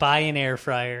buy an air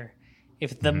fryer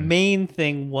if the main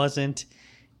thing wasn't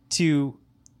to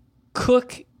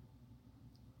cook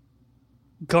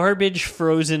garbage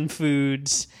frozen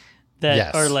foods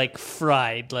that are like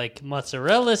fried, like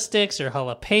mozzarella sticks or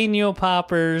jalapeno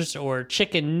poppers or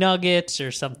chicken nuggets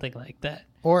or something like that?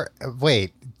 Or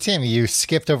wait, Tim, you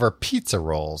skipped over pizza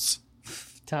rolls.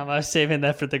 Tom, I was saving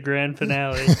that for the grand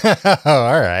finale. Oh,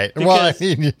 all right. Because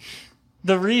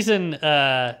the reason,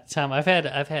 Tom, I've had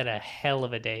a hell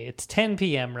of a day. It's 10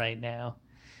 p.m. right now.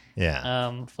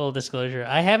 Yeah. Full disclosure,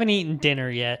 I haven't eaten dinner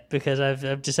yet because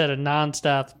I've just had a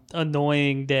nonstop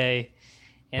annoying day,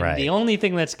 and the only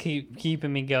thing that's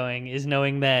keeping me going is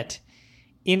knowing that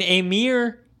in a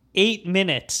mere 8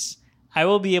 minutes I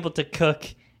will be able to cook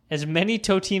as many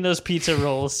Totino's pizza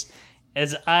rolls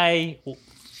as I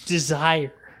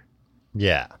desire.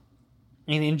 Yeah.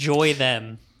 And enjoy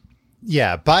them.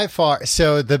 Yeah, by far.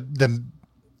 So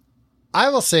I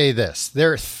will say this.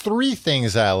 There are 3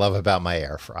 things that I love about my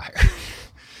air fryer.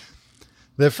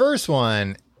 The first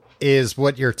one is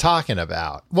what you're talking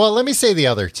about. Well, let me say the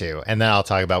other 2, and then I'll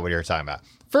talk about what you're talking about.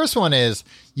 First one is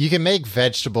you can make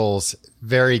vegetables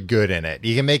very good in it.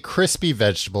 You can make crispy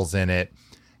vegetables in it.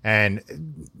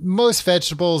 And most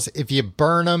vegetables, if you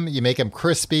burn them, you make them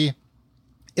crispy,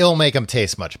 it'll make them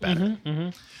taste much better.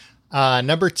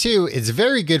 Number 2, it's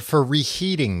very good for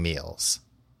reheating meals.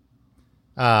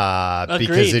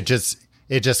 Because it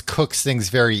just cooks things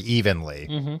very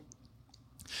evenly.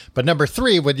 But number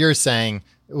 3, what you're saying,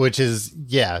 which is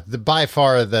by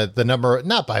far the number,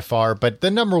 not by far, but the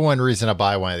number one reason I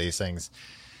buy one of these things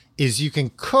is you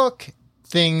can cook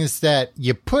things that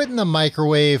you put in the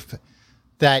microwave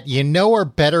that are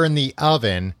better in the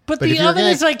oven. But the oven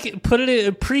is like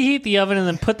preheat the oven and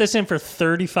then put this in for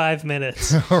 35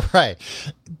 minutes. Right.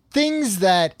 Things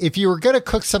that if you were going to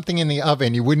cook something in the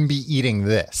oven, you wouldn't be eating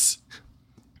this.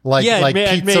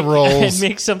 Pizza rolls. I'd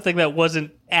make something that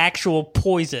wasn't actual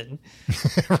poison.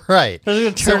 Right. I was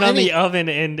going to turn on the oven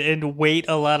and wait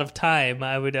a lot of time.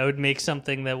 I would make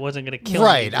something that wasn't going to kill me.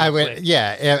 Right. I would. Quick.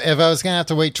 Yeah. If I was going to have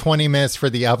to wait 20 minutes for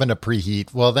the oven to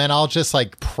preheat, well, then I'll just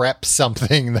prep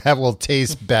something that will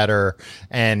taste better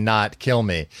and not kill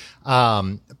me.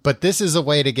 But this is a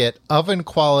way to get oven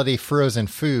quality frozen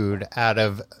food out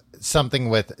of something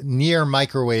with near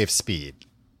microwave speed.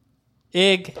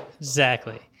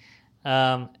 Exactly.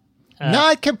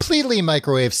 Not completely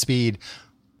microwave speed,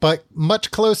 but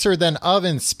much closer than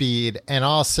oven speed, and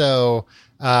also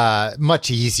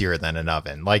much easier than an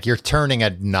oven. Like you're turning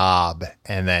a knob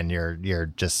and then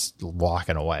you're just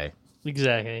walking away.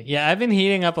 Exactly. Yeah, I've been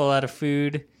heating up a lot of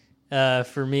food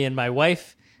for me and my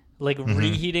wife,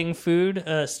 reheating food,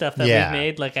 stuff that we've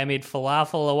made. Like I made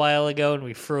falafel a while ago and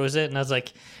we froze it, and I was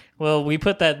like, well, we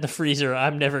put that in the freezer.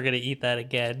 I'm never going to eat that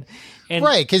again. And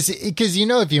right, because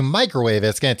if you microwave it,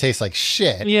 it's going to taste like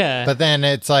shit. Yeah. But then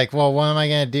it's like, well, what am I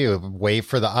going to do? Wait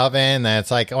for the oven? Then it's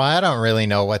like, well, I don't really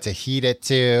know what to heat it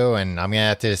to, and I'm going to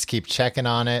have to just keep checking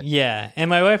on it. Yeah,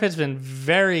 and my wife has been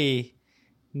very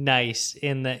nice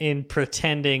in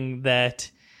pretending that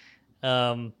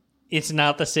it's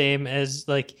not the same as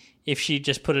if she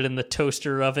just put it in the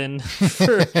toaster oven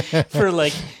for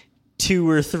 2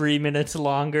 or 3 minutes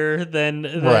longer than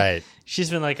right. She's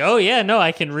been like, oh yeah, no,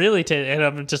 I can really taste, and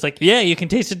I'm just like, yeah, you can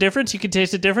taste the difference. You can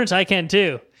taste the difference. I can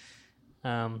too.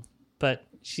 But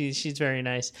she's very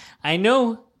nice. I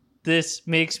know this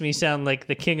makes me sound like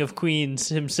the King of Queens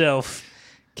himself,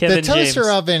 Kevin James.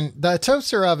 The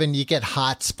toaster oven, you get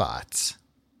hot spots.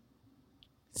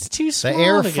 It's too small. The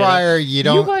air fryer, you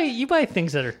don't. You buy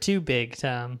things that are too big,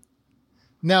 Tom.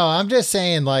 No, I'm just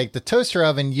saying, like, the toaster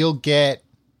oven, you'll get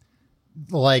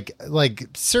like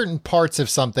certain parts of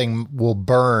something will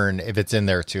burn if it's in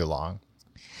there too long.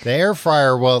 The air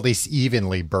fryer will at least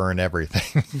evenly burn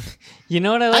everything. You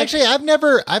know what I like? Actually, I've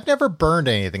never burned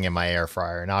anything in my air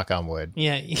fryer, knock on wood.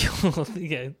 Yeah,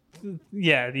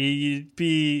 yeah. You'd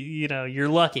be, you're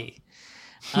lucky.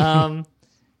 I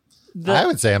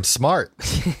would say I'm smart.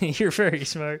 You're very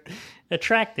smart.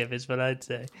 Attractive is what I'd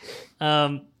say.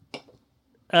 You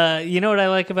know what I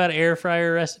like about air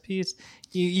fryer recipes?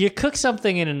 You cook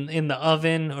something in the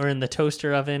oven or in the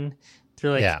toaster oven.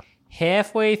 They're like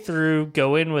halfway through,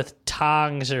 go in with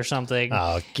tongs or something.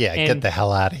 Oh yeah, get the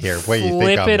hell out of here! What, you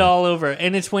think flip it all over,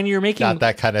 and it's when you're making got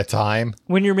that kind of time.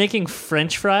 When you're making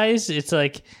French fries, it's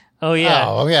like, oh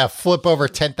yeah, flip over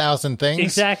 10,000 things.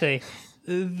 Exactly.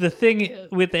 The thing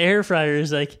with the air fryer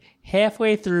is like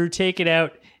halfway through, take it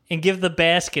out and give the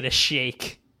basket a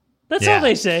shake. That's all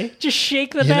they say. Just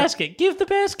shake the basket. Give the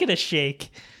basket a shake.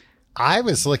 I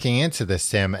was looking into this,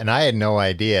 Tim, and I had no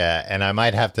idea, and I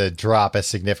might have to drop a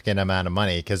significant amount of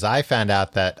money because I found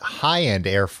out that high-end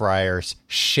air fryers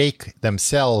shake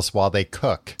themselves while they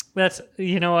cook. That's,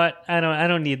 you know what? I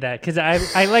don't need that because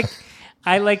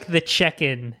I like the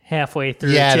check-in halfway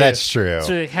through. Yeah, too. That's true.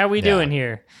 So how we doing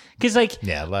here? Because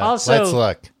let's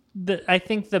look. I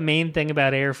think the main thing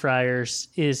about air fryers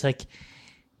is like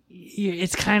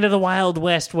it's kind of the Wild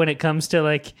West when it comes to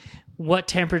like what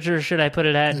temperature should I put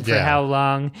it at and for how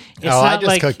long. It's not I just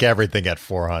like cook everything at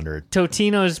 400.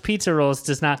 Totino's Pizza Rolls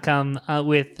does not come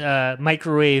with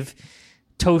microwave,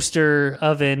 toaster,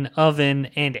 oven,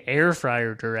 and air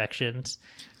fryer directions.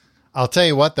 I'll tell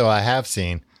you what, though, I have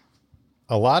seen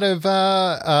a lot of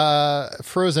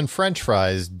frozen French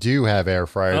fries do have air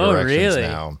fryer directions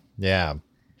now. Yeah.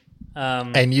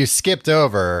 And you skipped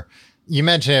over, you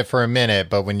mentioned it for a minute,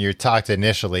 but when you talked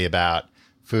initially about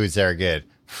foods that are good,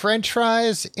 French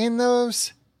fries in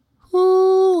those?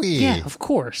 Ooh-wee. Yeah, of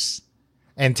course.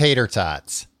 And tater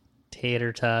tots.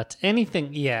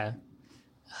 Anything, yeah.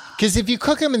 Because if you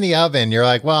cook them in the oven, you're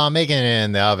like, well, I'm making it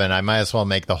in the oven. I might as well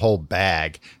make the whole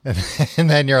bag. And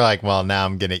then you're like, well, now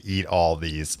I'm going to eat all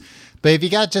these. But if you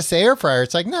got just the air fryer,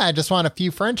 it's like, nah, I just want a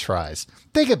few French fries.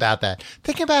 Think about that.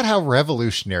 Think about how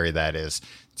revolutionary that is.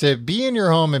 To be in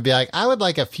your home and be like, I would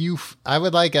like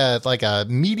a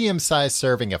medium-sized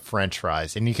serving of French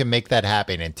fries, and you can make that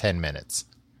happen in 10 minutes.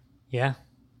 Yeah.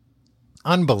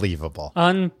 Unbelievable.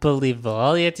 All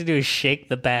you have to do is shake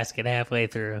the basket halfway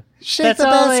through. That's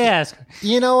all they ask.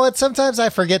 You know what? Sometimes I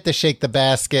forget to shake the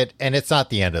basket, and it's not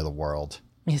the end of the world.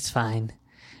 It's fine.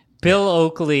 Bill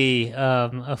Oakley,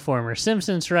 a former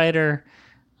Simpsons writer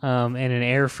and an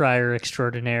air fryer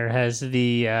extraordinaire,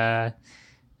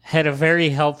 had a very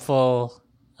helpful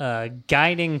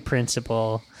guiding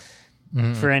principle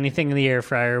for anything in the air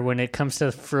fryer when it comes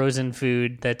to frozen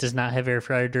food that does not have air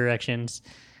fryer directions.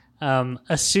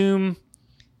 Assume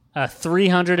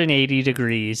 380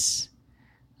 degrees.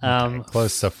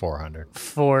 Close to 400.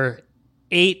 For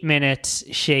 8 minutes,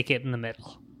 shake it in the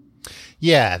middle.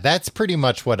 Yeah, that's pretty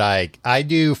much what I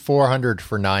do. 400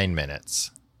 for 9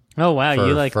 minutes. Oh wow,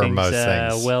 you like things,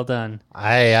 well done.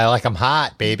 I like them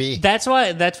hot, baby. That's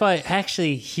why.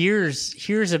 Actually,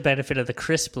 here's a benefit of the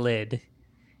crisp lid.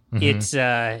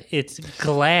 It's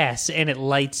glass and it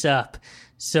lights up,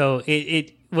 so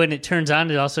it when it turns on,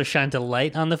 it also shines a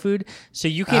light on the food, so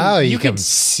you can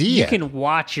see it. You can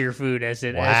watch your food as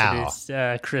it is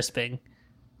crisping.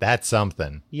 That's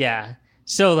something. Yeah.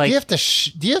 So like,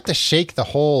 do you have to shake the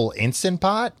whole Instant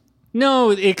Pot? No,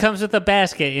 it comes with a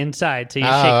basket inside, so you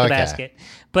shake the basket.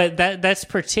 But that's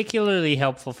particularly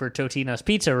helpful for Totino's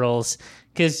Pizza Rolls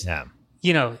because,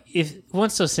 if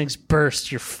once those things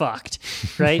burst, you're fucked,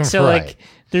 right? So like,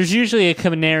 there's usually a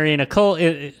canary in a coal.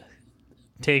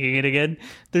 Taking it again.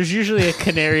 There's usually a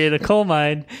canary in a coal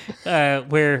mine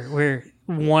where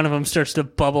one of them starts to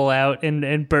bubble out and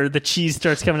the cheese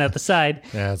starts coming out the side.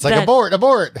 Yeah, it's like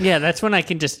abort. Yeah, that's when I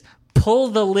can just pull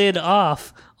the lid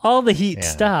off. All the heat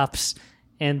stops,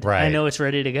 and I know it's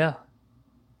ready to go.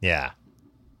 Yeah.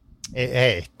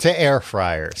 Hey, to air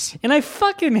fryers. And I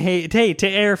fucking hate to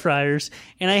air fryers,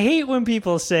 and I hate when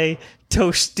people say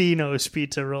Tostino's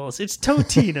Pizza Rolls. It's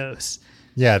Totino's.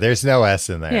 Yeah, there's no S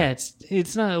in there. Yeah,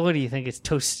 it's not. What do you think? It's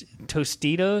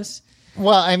Tostitos?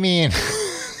 Well, I mean,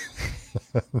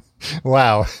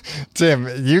 wow,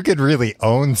 Tim, you could really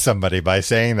own somebody by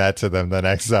saying that to them the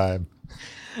next time.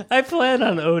 I plan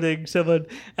on owning someone.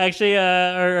 Actually,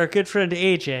 our good friend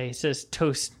AJ says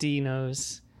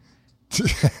Tostinos.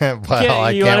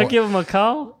 Well, you want to give him a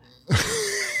call?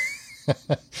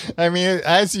 I mean,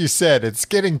 as you said, it's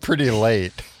getting pretty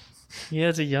late. He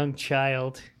has a young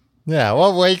child. Yeah,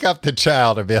 well, wake up the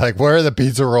child and be like, "Where are the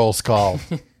pizza rolls called?"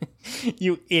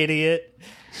 You idiot.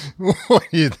 What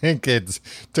do you think? It's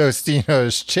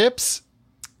Tostino's chips?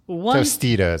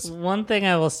 Tostitos. One thing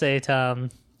I will say, Tom.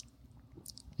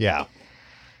 Yeah.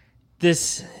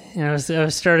 This, I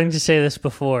was starting to say this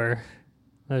before.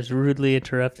 I was rudely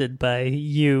interrupted by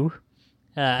you.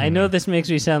 I know this makes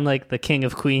me sound like the King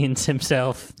of Queens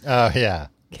himself. Oh, yeah.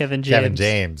 Kevin James. Kevin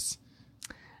James.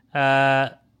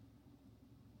 I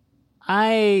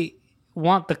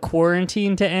want the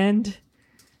quarantine to end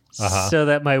so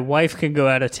that my wife can go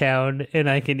out of town and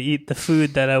I can eat the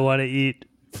food that I want to eat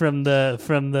from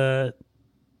the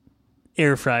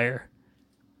air fryer.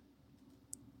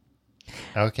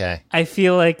 Okay. I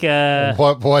feel like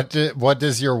what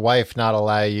does your wife not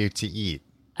allow you to eat?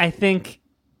 I think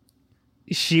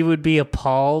she would be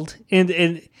appalled, and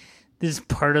this is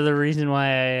part of the reason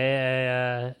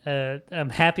why I'm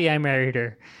happy I married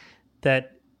her.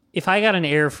 That if I got an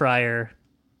air fryer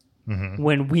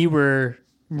when we were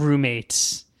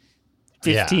roommates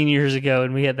 15 years ago,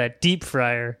 and we had that deep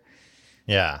fryer,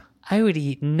 I would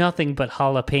eat nothing but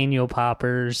jalapeno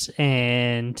poppers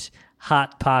and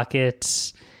Hot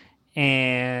Pockets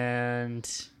and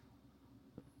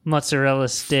mozzarella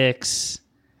sticks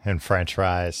and French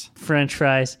fries.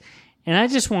 And I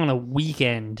just want a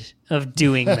weekend of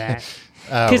doing that.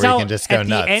 Where you can just go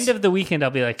nuts. At the end of the weekend, I'll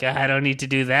be like, I don't need to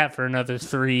do that for another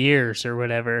 3 years or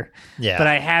whatever. Yeah. But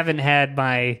I haven't had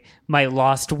my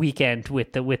lost weekend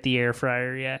with the air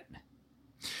fryer yet.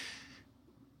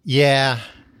 Yeah.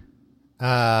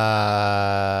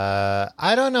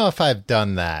 I don't know if I've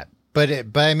done that,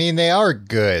 but I mean, they are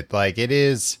good. Like, it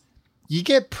is, you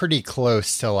get pretty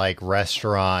close to like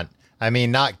restaurant. I mean,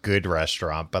 not good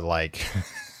restaurant, but like,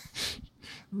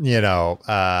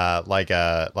 like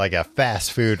a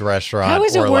fast food restaurant. How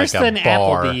is it worse like than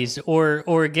bar. Applebee's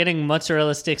or getting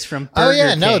mozzarella sticks from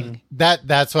Burger King? No,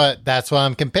 that's what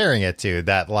I'm comparing it to.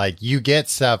 That like you get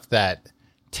stuff that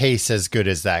tastes as good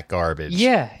as that garbage.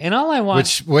 Yeah, and all I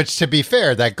want, which to be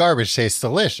fair, that garbage tastes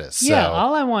delicious. Yeah, so.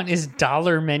 all I want is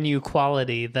dollar menu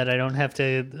quality that I don't have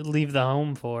to leave the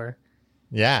home for.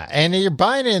 Yeah, and you're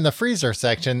buying it in the freezer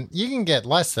section, you can get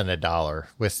less than $1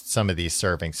 with some of these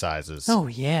serving sizes. Oh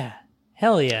yeah,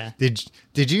 hell yeah!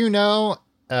 Did you know?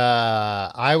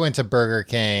 I went to Burger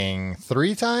King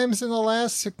 3 times in the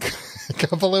last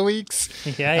couple of weeks.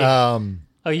 Yeah.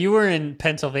 You were in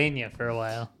Pennsylvania for a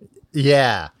while.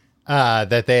 Yeah,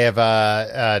 that they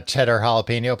have cheddar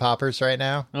jalapeno poppers right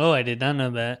now. Oh, I did not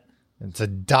know that. It's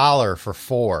 $1 for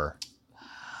 4.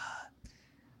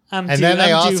 I'm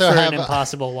due for an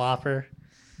Impossible Whopper.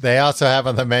 They also have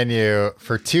on the menu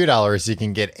for $2 you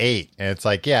can get 8, and it's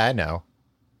like, yeah, I know.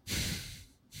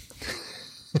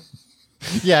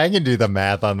 Yeah, I can do the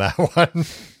math on that one.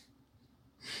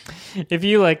 If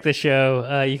you like the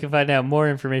show, you can find out more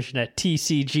information at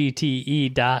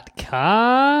tcgte.com.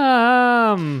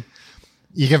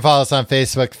 You can follow us on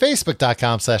Facebook,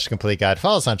 facebook.com/complete guide.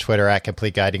 Follow us on Twitter at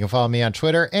complete guide. You can follow me on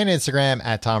Twitter and Instagram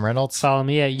at Tom Reynolds. Follow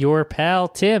me at your pal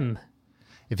Tim.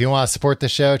 If you want to support the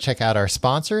show, check out our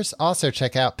sponsors. Also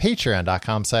check out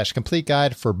patreon.com/complete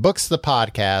guide for Books the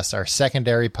Podcast, our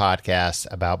secondary podcast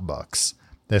about books.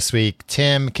 This week,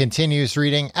 Tim continues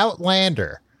reading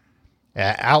Outlander.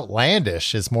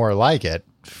 Outlandish is more like it.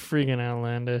 Freaking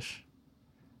outlandish.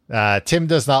 Tim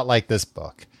does not like this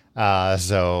book.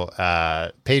 So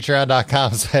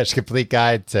patreon.com/complete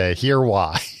guide to hear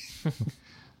why.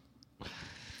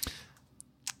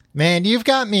 Man, you've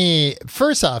got me.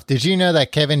 First off, did you know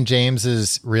that Kevin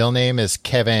James's real name is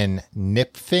Kevin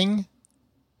Knipfing?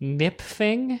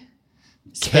 Knipfing?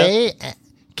 Knipfing.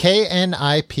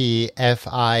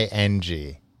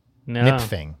 No.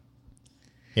 Knipfing.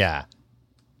 Yeah.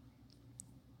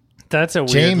 That's a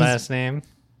weird last name.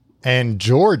 And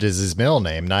George is his middle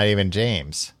name, not even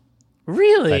James.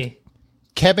 Really?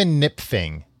 But Kevin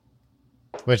Knipfing.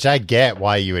 Which I get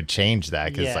why you would change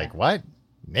that, because like, what?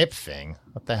 Knipfing?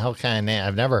 What the hell kind of name?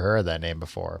 I've never heard that name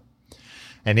before.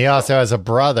 And he also has a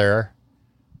brother,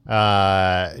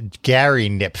 Gary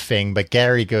Knipfing, but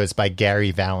Gary goes by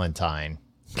Gary Valentine.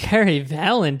 Gary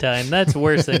Valentine? That's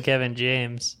worse than Kevin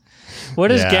James. What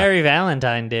does Gary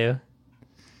Valentine do?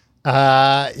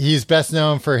 He's best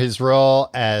known for his role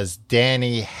as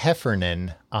Danny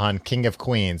Heffernan on King of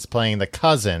Queens, playing the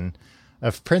cousin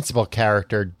of principal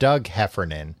character Doug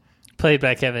Heffernan. Played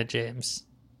by Kevin James.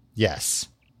 Yes.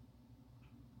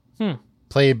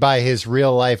 Played by his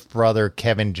real-life brother,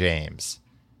 Kevin James.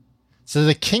 So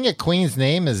the King of Queens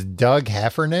name is Doug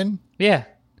Heffernan? Yeah.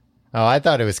 Oh, I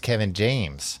thought it was Kevin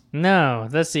James. No,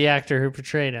 that's the actor who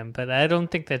portrayed him, but I don't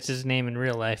think that's his name in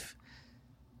real life.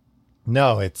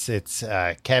 No, it's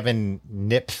Kevin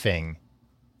Nipfing.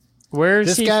 Where's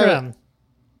This he guy-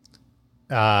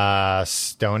 from?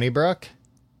 Stony Brook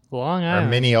Long or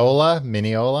Island.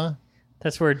 Mineola.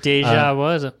 That's where Deja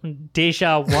was.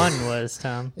 Deja 1 was,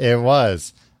 Tom. It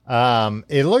was.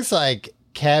 It looks like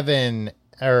Kevin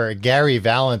or Gary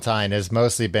Valentine has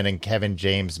mostly been in Kevin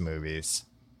James movies.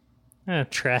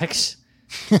 Tracks.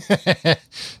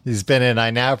 He's been in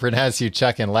I Now Pronounce You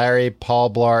Chuck and Larry,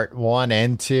 Paul Blart 1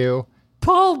 and 2.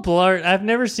 Paul Blart. I've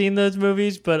never seen those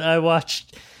movies, but I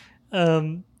watched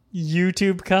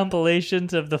YouTube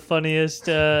compilations of the funniest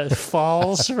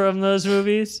falls from those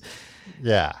movies.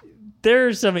 Yeah. There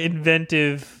are some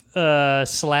inventive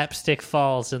slapstick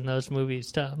falls in those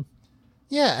movies, Tom.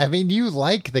 Yeah, I mean, you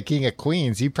like The King of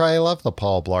Queens. You probably love the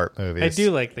Paul Blart movies. I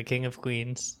do like The King of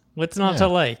Queens. What's not Yeah. to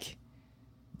like?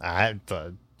 I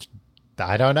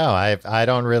don't know. I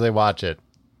don't really watch it.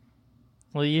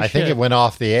 Well, you I should. think it went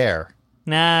off the air.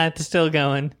 Nah, it's still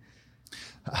going.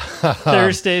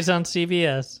 Thursdays on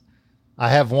CBS. I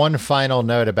have one final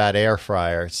note about air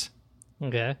fryers.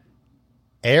 Okay.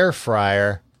 Air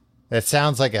fryer, that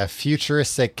sounds like a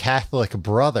futuristic Catholic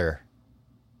brother.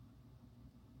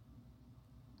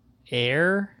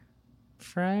 Air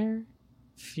fryer?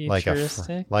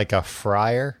 Futuristic? Like a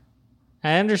fryer.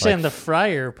 I understand like- the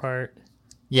fryer part.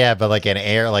 Yeah, but like an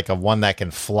air, like a one that can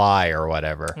fly or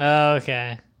whatever. Oh,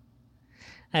 okay.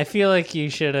 I feel like you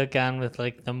should have gone with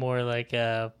like the more like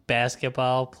a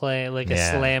basketball play, like a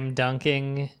Yeah. slam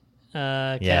dunking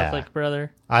Catholic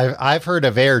brother. I've heard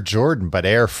of Air Jordan, but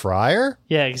air fryer?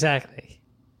 Yeah, exactly.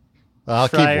 I'll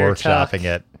Fryer keep workshopping talk.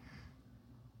 it.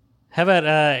 How about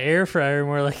air fryer,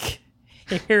 more like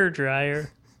hair dryer?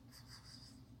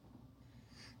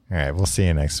 All right, we'll see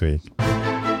you next week.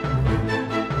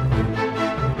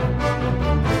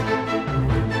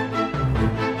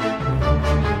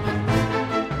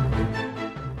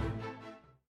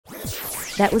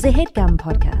 That was a HeadGum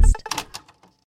podcast.